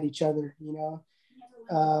 swinging at each other, you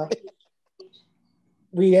know.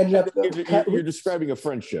 We ended up. You're describing a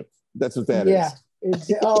friendship. That's what that is.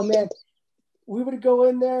 Yeah. Oh, man. We would go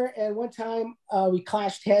in there, and one time we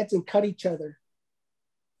clashed heads and cut each other.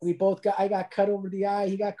 I got cut over the eye.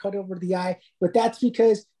 He got cut over the eye. But that's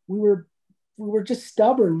because we were just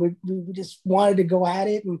stubborn. We just wanted to go at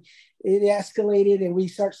it, and it escalated, and we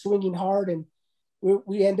start swinging hard, and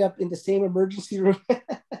we end up in the same emergency room.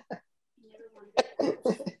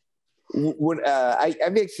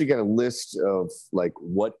 I've actually got a list of like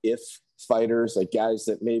what if fighters, like guys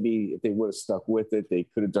that maybe if they would have stuck with it, they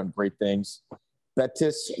could have done great things.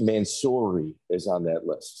 Betis Mansouri is on that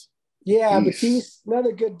list. Yeah, but he's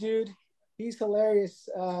another good dude. He's hilarious.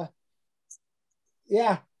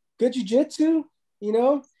 Yeah, good jiu-jitsu, you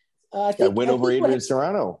know. I went over Adrian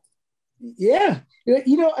Serrano. Yeah.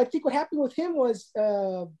 You know, I think what happened with him was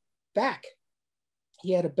back.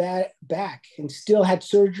 He had a bad back and still had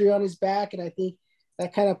surgery on his back. And I think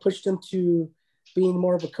that kind of pushed him to being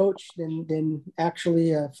more of a coach than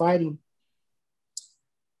actually fighting.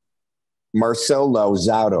 Marcel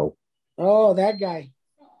Lauzado. Oh, that guy.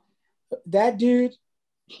 That dude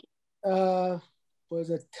was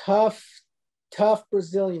a tough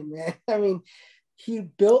Brazilian, man. I mean, he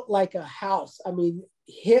built like a house. I mean,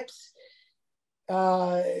 hips,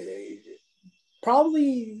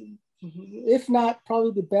 probably, if not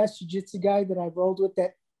probably the best jiu-jitsu guy that I've rolled with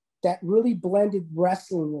that really blended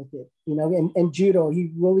wrestling with it, you know, and judo.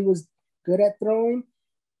 He really was good at throwing,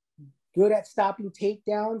 good at stopping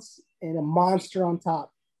takedowns, and a monster on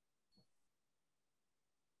top.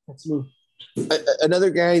 That's me. Another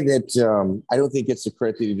guy that I don't think gets the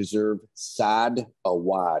credit he deserves, Saad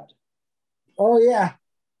Awad. Oh, yeah.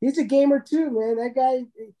 He's a gamer too, man. That guy,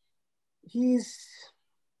 he's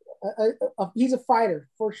a fighter,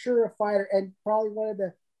 for sure, a fighter, and probably one of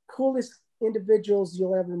the coolest individuals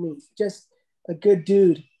you'll ever meet. Just a good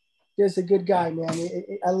dude. Just a good guy, man.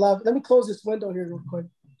 I love. Let me close this window here real quick.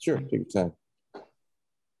 Sure, take your time.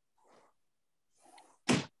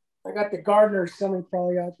 I got the gardener somewhere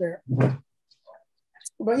probably out there.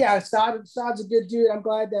 But yeah, Saad's a good dude. I'm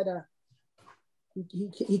glad that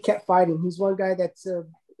he kept fighting. He's one guy that's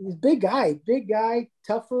he's a big guy,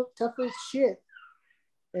 tougher as shit,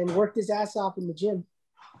 and worked his ass off in the gym.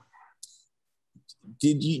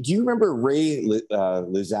 Do you remember Ray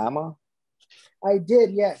Lizama? I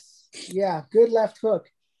did, yes. Yeah, good left hook.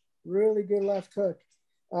 Really good left hook.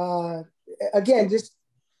 Again, just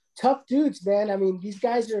tough dudes, man. I mean, these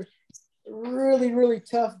guys are really, really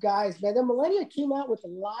tough guys, man. The millennia came out with a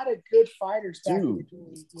lot of good fighters back in the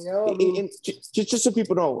day, you know? I mean, and just so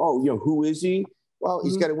people know, who is he? Well,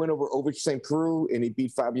 he's got to win over Ovich St. Preux, and he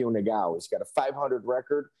beat Fabio Nagao. He's got a 500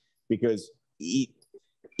 record because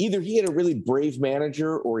either he had a really brave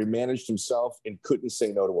manager or he managed himself and couldn't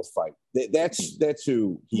say no to a fight. That's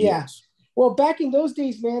who he is. Well, back in those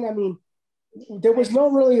days, man, I mean, there was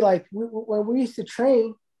no really like, when we used to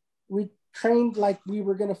train, we trained like we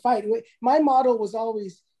were going to fight. My model was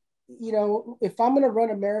always, you know, if I'm going to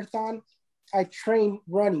run a marathon, I train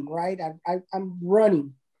running, right? I'm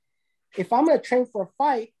running. If I'm going to train for a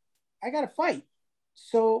fight, I got to fight.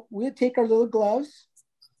 So we'd take our little gloves,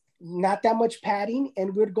 not that much padding,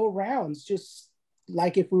 and we'd go rounds just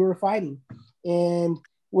like if we were fighting, and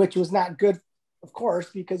which was not good, of course,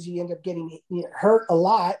 because you end up getting hurt a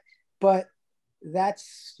lot. But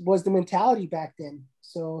was the mentality back then.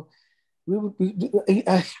 So we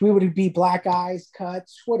would be black eyes,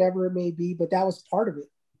 cuts, whatever it may be, but that was part of it.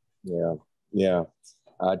 Yeah.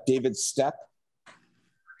 David Stepp.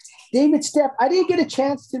 I didn't get a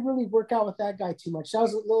chance to really work out with that guy too much. That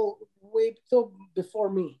was a little way still before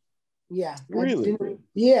me. Yeah. Really?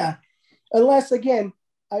 Yeah. Unless, again,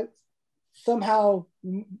 I somehow,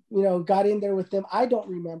 got in there with them. I don't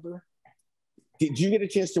remember. Did you get a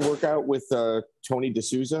chance to work out with Tony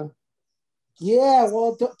D'Souza? Yeah,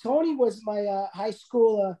 well, Tony was my high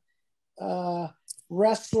school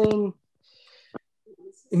wrestling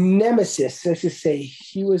nemesis, let's just say.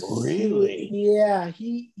 He was really.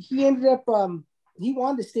 He ended up he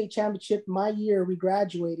won the state championship my year we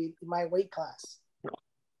graduated in my weight class.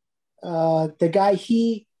 The guy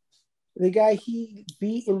he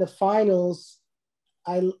beat in the finals,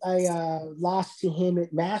 I lost to him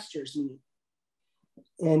at Masters meet.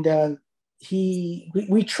 And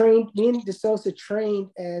we trained, me and D'Souza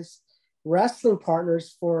trained as wrestling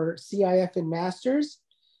partners for CIF and Masters.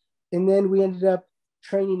 And then we ended up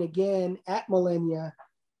training again at Millennia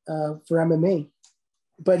for MMA.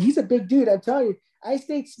 But he's a big dude, I'm telling you. I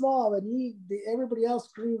stayed small, but everybody else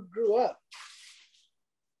grew up.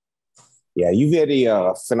 Yeah, you've had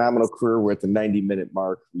a phenomenal career. We're at the 90-minute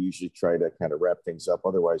mark. We usually try to kind of wrap things up.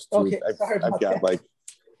 Otherwise, too, okay, I've got that.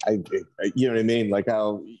 You know what I mean? Like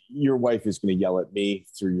how your wife is going to yell at me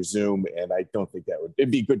through your Zoom, and I don't think it'd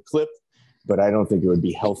be a good clip, but I don't think it would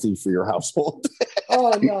be healthy for your household.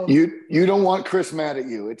 Oh, no. You don't want Chris mad at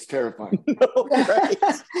you. It's terrifying. No, right?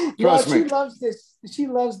 Trust me. She loves this. She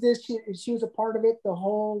loves this. She was a part of it the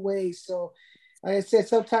whole way. So like I said,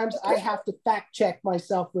 sometimes I have to fact check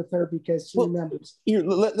myself with her because she remembers. Here,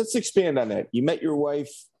 let's expand on that. You met your wife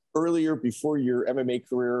earlier before your MMA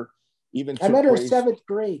career even took I met her place. 7th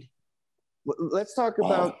grade. Let's talk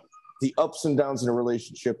about the ups and downs in a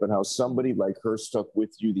relationship and how somebody like her stuck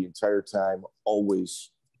with you the entire time, always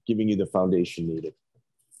giving you the foundation needed.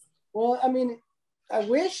 Well, I mean, I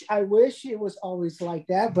wish it was always like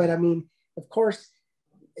that. But I mean, of course,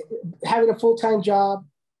 having a full-time job,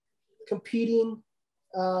 competing,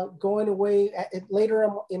 going away later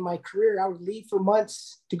in my career, I would leave for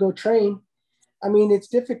months to go train. I mean, it's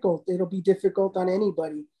difficult. It'll be difficult on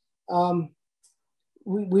anybody.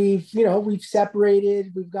 We've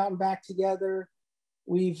separated, we've gotten back together,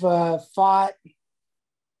 we've fought.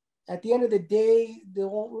 At the end of the day, the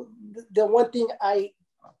one thing I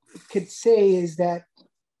could say is that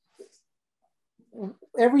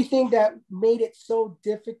everything that made it so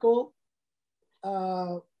difficult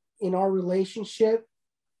in our relationship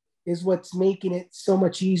is what's making it so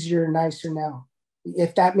much easier and nicer now,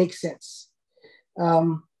 if that makes sense.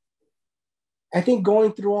 I think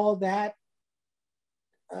going through all that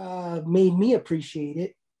made me appreciate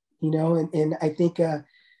it, and I think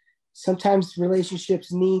sometimes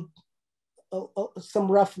relationships need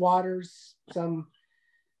some rough waters, some,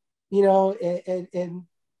 and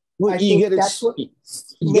well, I think that's what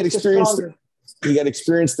makes us stronger. You got to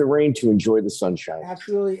experience the rain to enjoy the sunshine.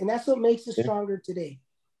 Absolutely. And that's what makes us stronger today.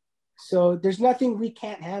 So there's nothing we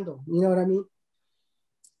can't handle. You know what I mean?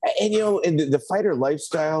 And the fighter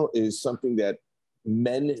lifestyle is something that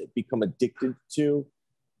men become addicted to,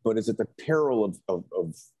 but it's at the peril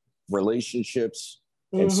of relationships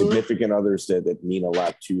and significant others that mean a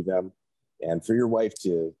lot to them. And for your wife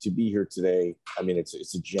to be here today, I mean,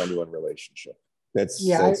 it's a genuine relationship. That's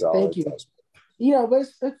all. Thank you.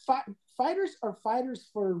 But fighters are fighters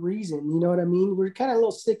for a reason. You know what I mean? We're kind of a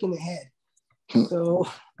little sick in the head. So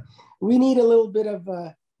we need a little bit of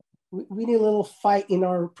we need a little fight in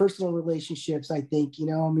our personal relationships, I think.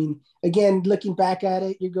 I mean, again, looking back at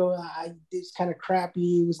it, you go, it's kind of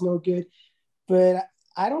crappy. It was no good. But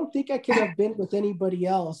I don't think I could have been with anybody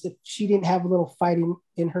else if she didn't have a little fight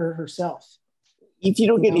in her herself. If you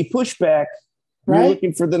don't get any pushback, you're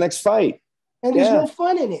looking for the next fight. And there's no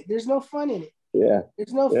fun in it. Yeah.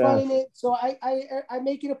 There's no fun in it. So I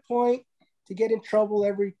make it a point to get in trouble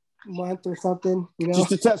every month or something, Just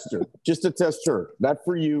to test her. Not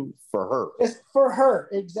for you, for her. It's for her.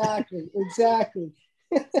 Exactly.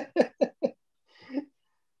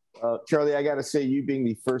 Charlie, I got to say, you being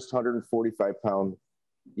the first 145-pound,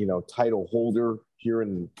 title holder here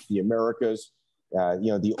in the Americas,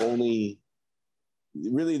 the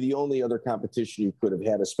only other competition you could have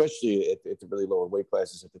had, especially at the really lower weight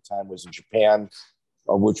classes at the time, was in Japan,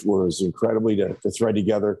 which was incredibly to thread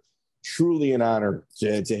together. Truly an honor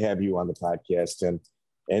to have you on the podcast. And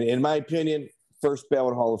in my opinion, first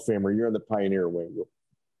ballot Hall of Famer. You're in the Pioneer Wing.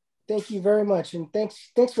 Thank you very much. And thanks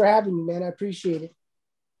for having me, man. I appreciate it.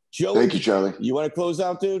 Joey, thank you, Charlie. You want to close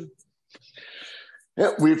out, dude?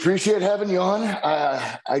 Yeah, we appreciate having you on.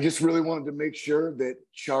 I just really wanted to make sure that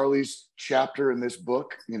Charlie's chapter in this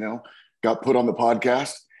book, got put on the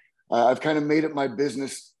podcast. I've kind of made it my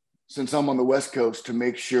business since I'm on the West Coast to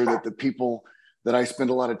make sure that the people that I spend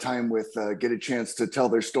a lot of time with get a chance to tell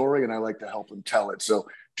their story, and I like to help them tell it. So,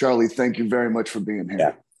 Charlie, thank you very much for being here.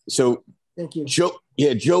 Yeah. So, thank you.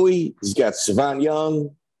 Joey, he's got Savant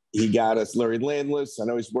Young. He got us Larry Landless. I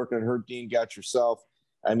know he's working at Herb Dean, got yourself.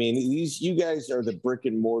 I mean, you guys are the brick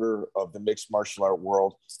and mortar of the mixed martial art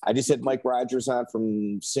world. I just had Mike Rogers on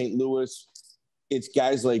from St. Louis. It's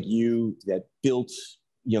guys like you that built,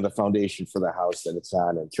 the foundation for the house that it's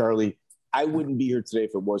on. And Charlie, I wouldn't be here today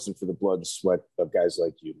if it wasn't for the blood and sweat of guys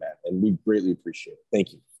like you, man. And we greatly appreciate it.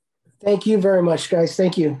 Thank you. Thank you very much, guys.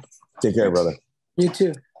 Thank you. Take care, brother. You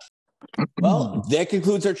too. Well, that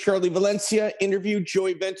concludes our Charlie Valencia interview.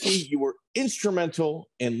 Joey Venti, you were instrumental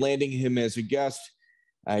in landing him as a guest.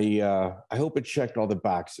 I hope it checked all the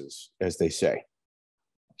boxes, as they say.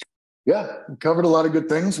 Yeah, covered a lot of good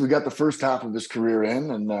things. We got the first half of his career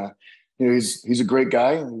in, and he's a great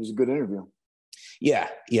guy, and it was a good interview. Yeah,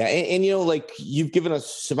 and like you've given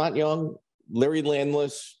us Savant Young, Larry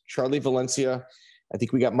Landless, Charlie Valencia. I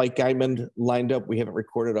think we got Mike Guyman lined up. We haven't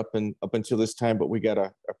recorded up until this time, but we got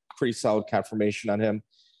a pretty solid confirmation on him.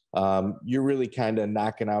 You're really kind of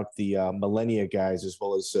knocking out the millennia guys, as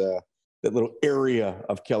well as that little area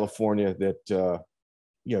of California that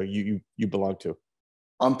you belong to.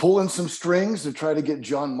 I'm pulling some strings to try to get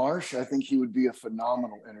John Marsh. I think he would be a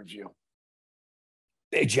phenomenal interview.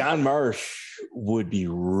 Hey, John Marsh would be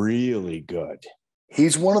really good.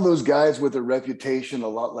 He's one of those guys with a reputation a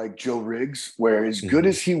lot like Joe Riggs, where as good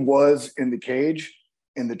as he was in the cage,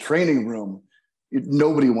 in the training room,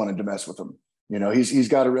 nobody wanted to mess with him. He's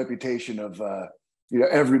got a reputation of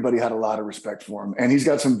everybody had a lot of respect for him, and he's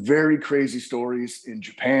got some very crazy stories in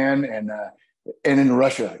Japan and in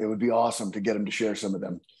Russia. It would be awesome to get him to share some of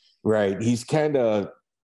them. Right. He's kind of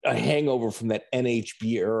a hangover from that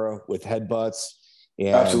NHB era with headbutts.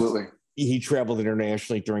 And absolutely. He traveled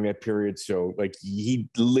internationally during that period. So like he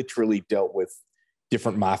literally dealt with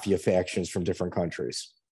different mafia factions from different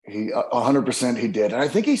countries. He 100% he did. And I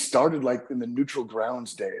think he started like in the neutral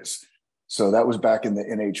grounds days. So that was back in the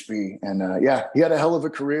NHB. And he had a hell of a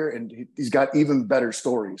career, and he's got even better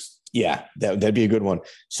stories. Yeah, that'd be a good one.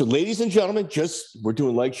 So ladies and gentlemen, we're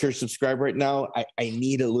doing like, share, subscribe right now. I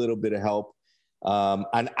need a little bit of help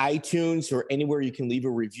on iTunes or anywhere you can leave a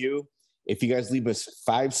review. If you guys leave us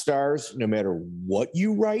 5 stars, no matter what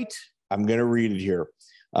you write, I'm going to read it here.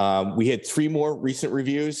 We had 3 more recent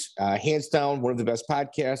reviews. Hands down, one of the best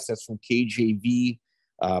podcasts. That's from KJV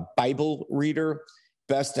Bible Reader.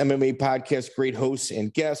 Best MMA podcast, great hosts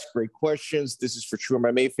and guests, great questions. This is for true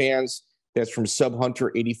MMA fans. That's from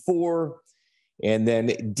Subhunter84. And then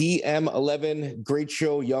DM11, great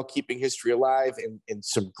show. Y'all keeping history alive and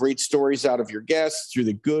some great stories out of your guests through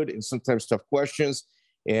the good and sometimes tough questions.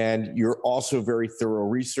 And you're also very thorough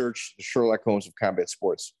research, the Sherlock Holmes of combat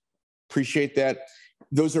sports. Appreciate that.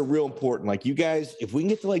 Those are real important. Like you guys, if we can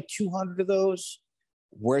get to like 200 of those,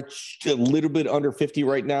 we're at a little bit under 50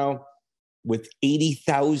 right now. With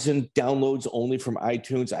 80,000 downloads only from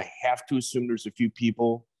iTunes, I have to assume there's a few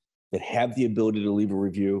people that have the ability to leave a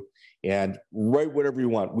review and write whatever you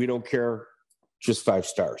want. We don't care, just 5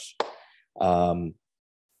 stars. Have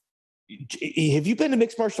you been to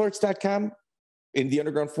mixedmartialarts.com in the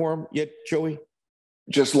underground forum yet, Joey?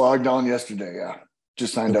 Just logged on yesterday, yeah.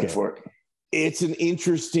 Just signed up for it. It's an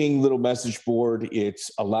interesting little message board. It's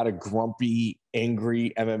a lot of grumpy,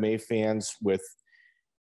 angry MMA fans with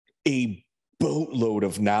a boatload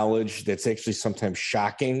of knowledge that's actually sometimes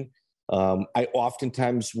shocking. I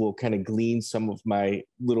oftentimes will kind of glean some of my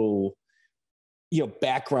little,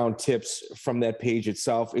 background tips from that page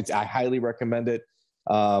itself. I highly recommend it.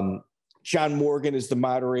 John Morgan is the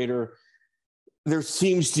moderator. There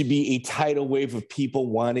seems to be a tidal wave of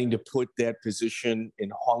people wanting to put that position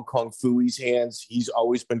in Hong Kong Fui's hands. He's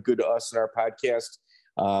always been good to us in our podcast.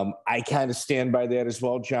 I kind of stand by that as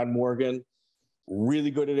well. John Morgan,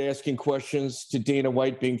 really good at asking questions to Dana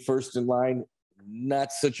White being first in line.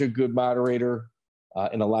 Not such a good moderator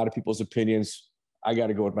in a lot of people's opinions. I got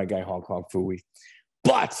to go with my guy, Hong Kong Fui.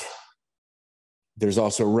 But there's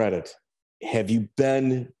also Reddit. Have you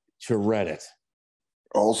been to Reddit?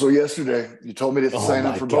 Also yesterday. You told me to sign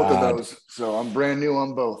up for both of those. So I'm brand new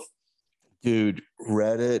on both. Dude,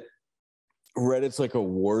 Reddit's like a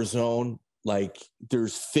war zone. Like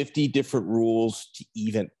there's 50 different rules to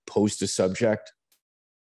even post a subject.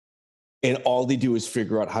 And all they do is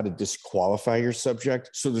figure out how to disqualify your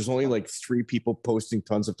subject. So there's only like 3 people posting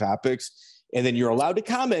tons of topics. And then you're allowed to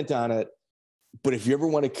comment on it, But if you ever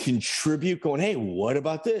want to contribute, going, hey, what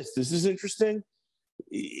about this? This is interesting,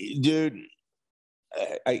 dude.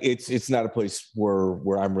 It's not a place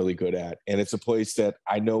where I'm really good at, and it's a place that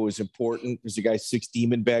I know is important. There's a guy, Six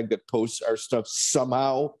Demon Bag, that posts our stuff,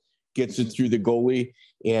 somehow gets it through the goalie,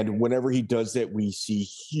 and whenever he does that, we see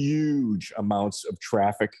huge amounts of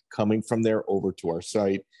traffic coming from there over to our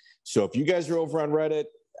site. So if you guys are over on Reddit,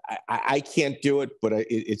 I can't do it, but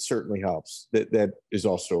it certainly helps. That is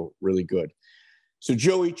also really good. So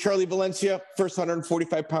Joey, Charlie Valencia, first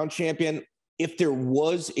 145-pound champion. If there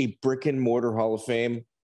was a brick and mortar Hall of Fame,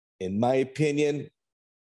 in my opinion,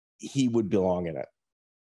 he would belong in it.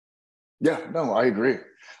 Yeah, no, I agree.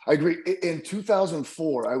 In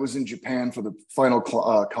 2004, I was in Japan for the Final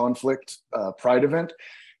Conflict Pride event,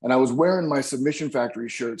 and I was wearing my Submission Factory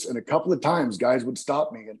shirts, and a couple of times guys would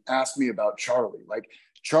stop me and ask me about Charlie. Like,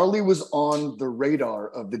 Charlie was on the radar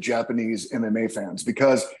of the Japanese MMA fans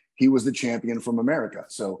because he was the champion from America.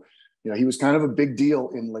 So, he was kind of a big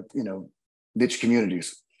deal in, like, niche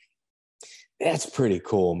communities. That's pretty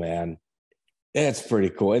cool, man. That's pretty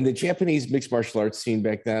cool. And the Japanese mixed martial arts scene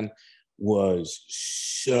back then was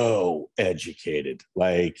so educated.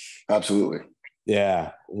 Like, absolutely.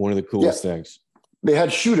 Yeah. One of the coolest things. They had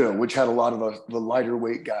Shudo, which had a lot of the lighter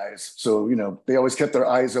weight guys. So, they always kept their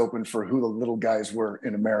eyes open for who the little guys were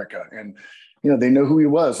in America. And, they know who he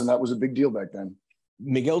was. And that was a big deal back then.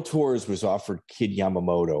 Miguel Torres was offered Kid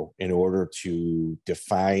Yamamoto in order to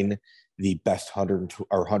define the best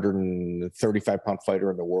 135-pound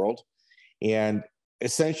fighter in the world. And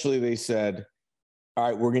essentially they said, all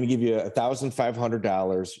right, we're going to give you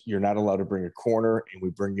 $1,500. You're not allowed to bring a corner, and we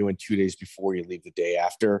bring you in 2 days before you leave the day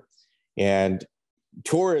after. And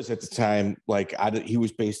Torres at the time, he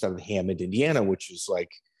was based out of Hammond, Indiana, which is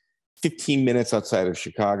like 15 minutes outside of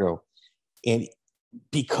Chicago. And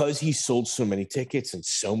because he sold so many tickets and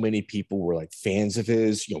so many people were like fans of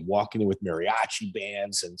his, walking in with mariachi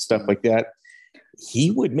bands and stuff like that, he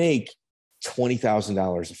would make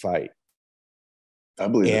 $20,000 a fight. I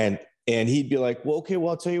believe it. And he'd be like, well, okay,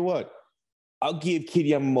 I'll tell you what, I'll give Kid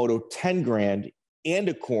Yamamoto 10 grand and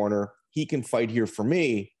a corner. He can fight here for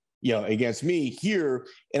me, against me here,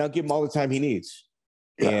 and I'll give him all the time he needs.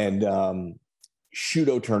 Yeah. And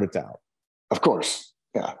Shudo turned it down. Of course.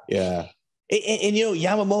 Yeah. Yeah. And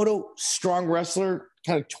Yamamoto, strong wrestler,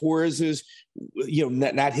 kind of Torres is,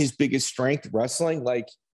 not his biggest strength wrestling. Like,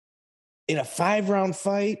 in a 5-round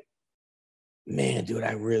fight, man, dude,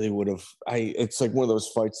 I really would have. It's like one of those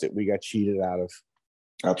fights that we got cheated out of.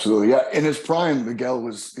 Absolutely, yeah. In his prime, Miguel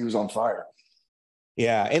was on fire.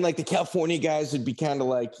 Yeah, and like the California guys would be kind of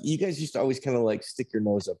like, you guys used to always kind of like stick your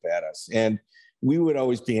nose up at us, and we would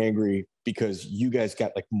always be angry because you guys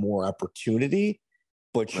got like more opportunity.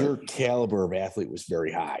 But your caliber of athlete was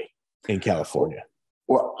very high in California.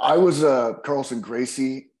 Well, I was a Carlson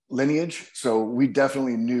Gracie lineage, so we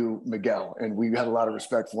definitely knew Miguel, and we had a lot of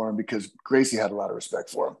respect for him because Gracie had a lot of respect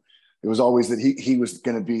for him. It was always that he was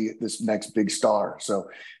going to be this next big star. So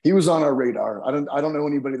he was on our radar. I don't know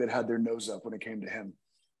anybody that had their nose up when it came to him.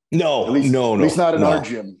 No, at least not in our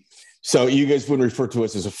gym. So you guys wouldn't refer to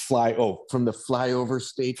us as from the flyover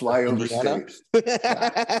state. Flyover state.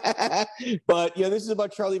 But this is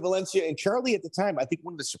about Charlie Valencia. And Charlie at the time, I think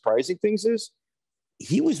one of the surprising things is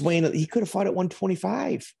he could have fought at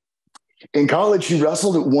 125. In college, he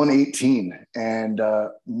wrestled at 118, and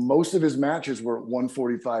most of his matches were at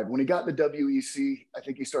 145. When he got the WEC, I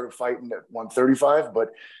think he started fighting at 135.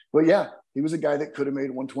 But yeah, he was a guy that could have made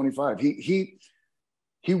 125.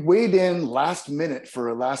 He weighed in last minute for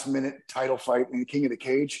a last-minute title fight in the King of the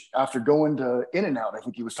Cage. After going to In-N-Out, I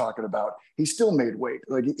think he was talking about, he still made weight.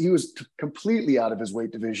 Like, he was completely out of his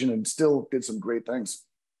weight division and still did some great things.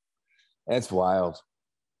 That's wild.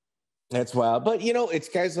 That's wild. But, it's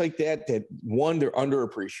guys like that, one, they're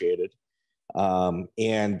underappreciated.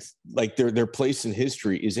 And like their place in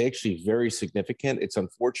history is actually very significant. It's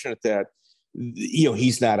unfortunate that,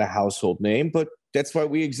 he's not a household name, but that's why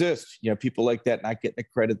we exist. People like that not getting the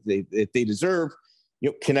credit that they deserve,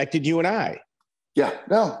 connected you and I. Yeah,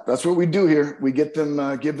 no, that's what we do here. We get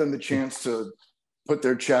them, give them the chance to put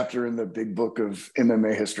their chapter in the big book of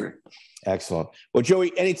MMA history. Excellent. Well,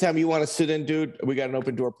 Joey, anytime you want to sit in, dude, we got an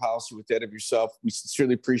open door policy with that of yourself. We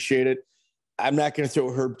sincerely appreciate it. I'm not going to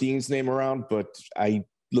throw Herb Dean's name around, but I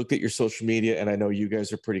looked at your social media and I know you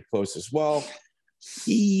guys are pretty close as well.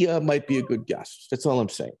 He might be a good guest. That's all I'm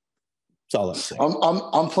saying. That's all I'm saying.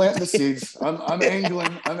 I'm planting the seeds. I'm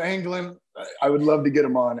angling. I would love to get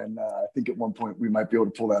him on, and I think at one point we might be able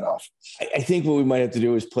to pull that off. I think what we might have to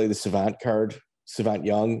do is play the Savant card, Savant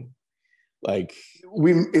Young. Like,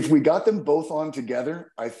 if we got them both on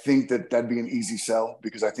together, I think that'd be an easy sell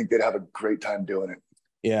because I think they'd have a great time doing it.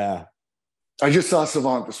 Yeah. I just saw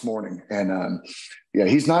Savant this morning, and yeah,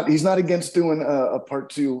 he's not against doing a part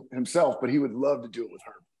 2 himself, but he would love to do it with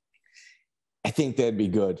her. I think that'd be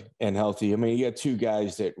good and healthy. I mean, you got two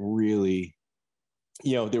guys that really,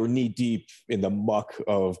 they were knee deep in the muck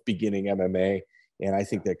of beginning MMA. And I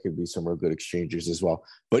think that could be some real good exchanges as well.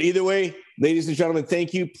 But either way, ladies and gentlemen,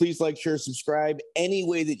 thank you. Please like, share, subscribe. Any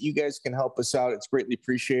way that you guys can help us out, it's greatly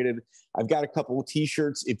appreciated. I've got a couple of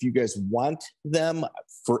T-shirts. If you guys want them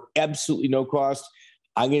for absolutely no cost,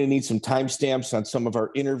 I'm going to need some timestamps on some of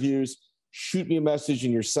our interviews. Shoot me a message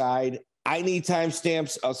in your side. I need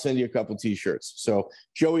timestamps. I'll send you a couple T-shirts. So,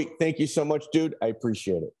 Joey, thank you so much, dude. I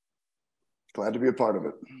appreciate it. Glad to be a part of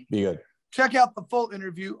it. Be good. Check out the full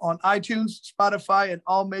interview on iTunes, Spotify, and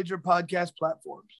all major podcast platforms.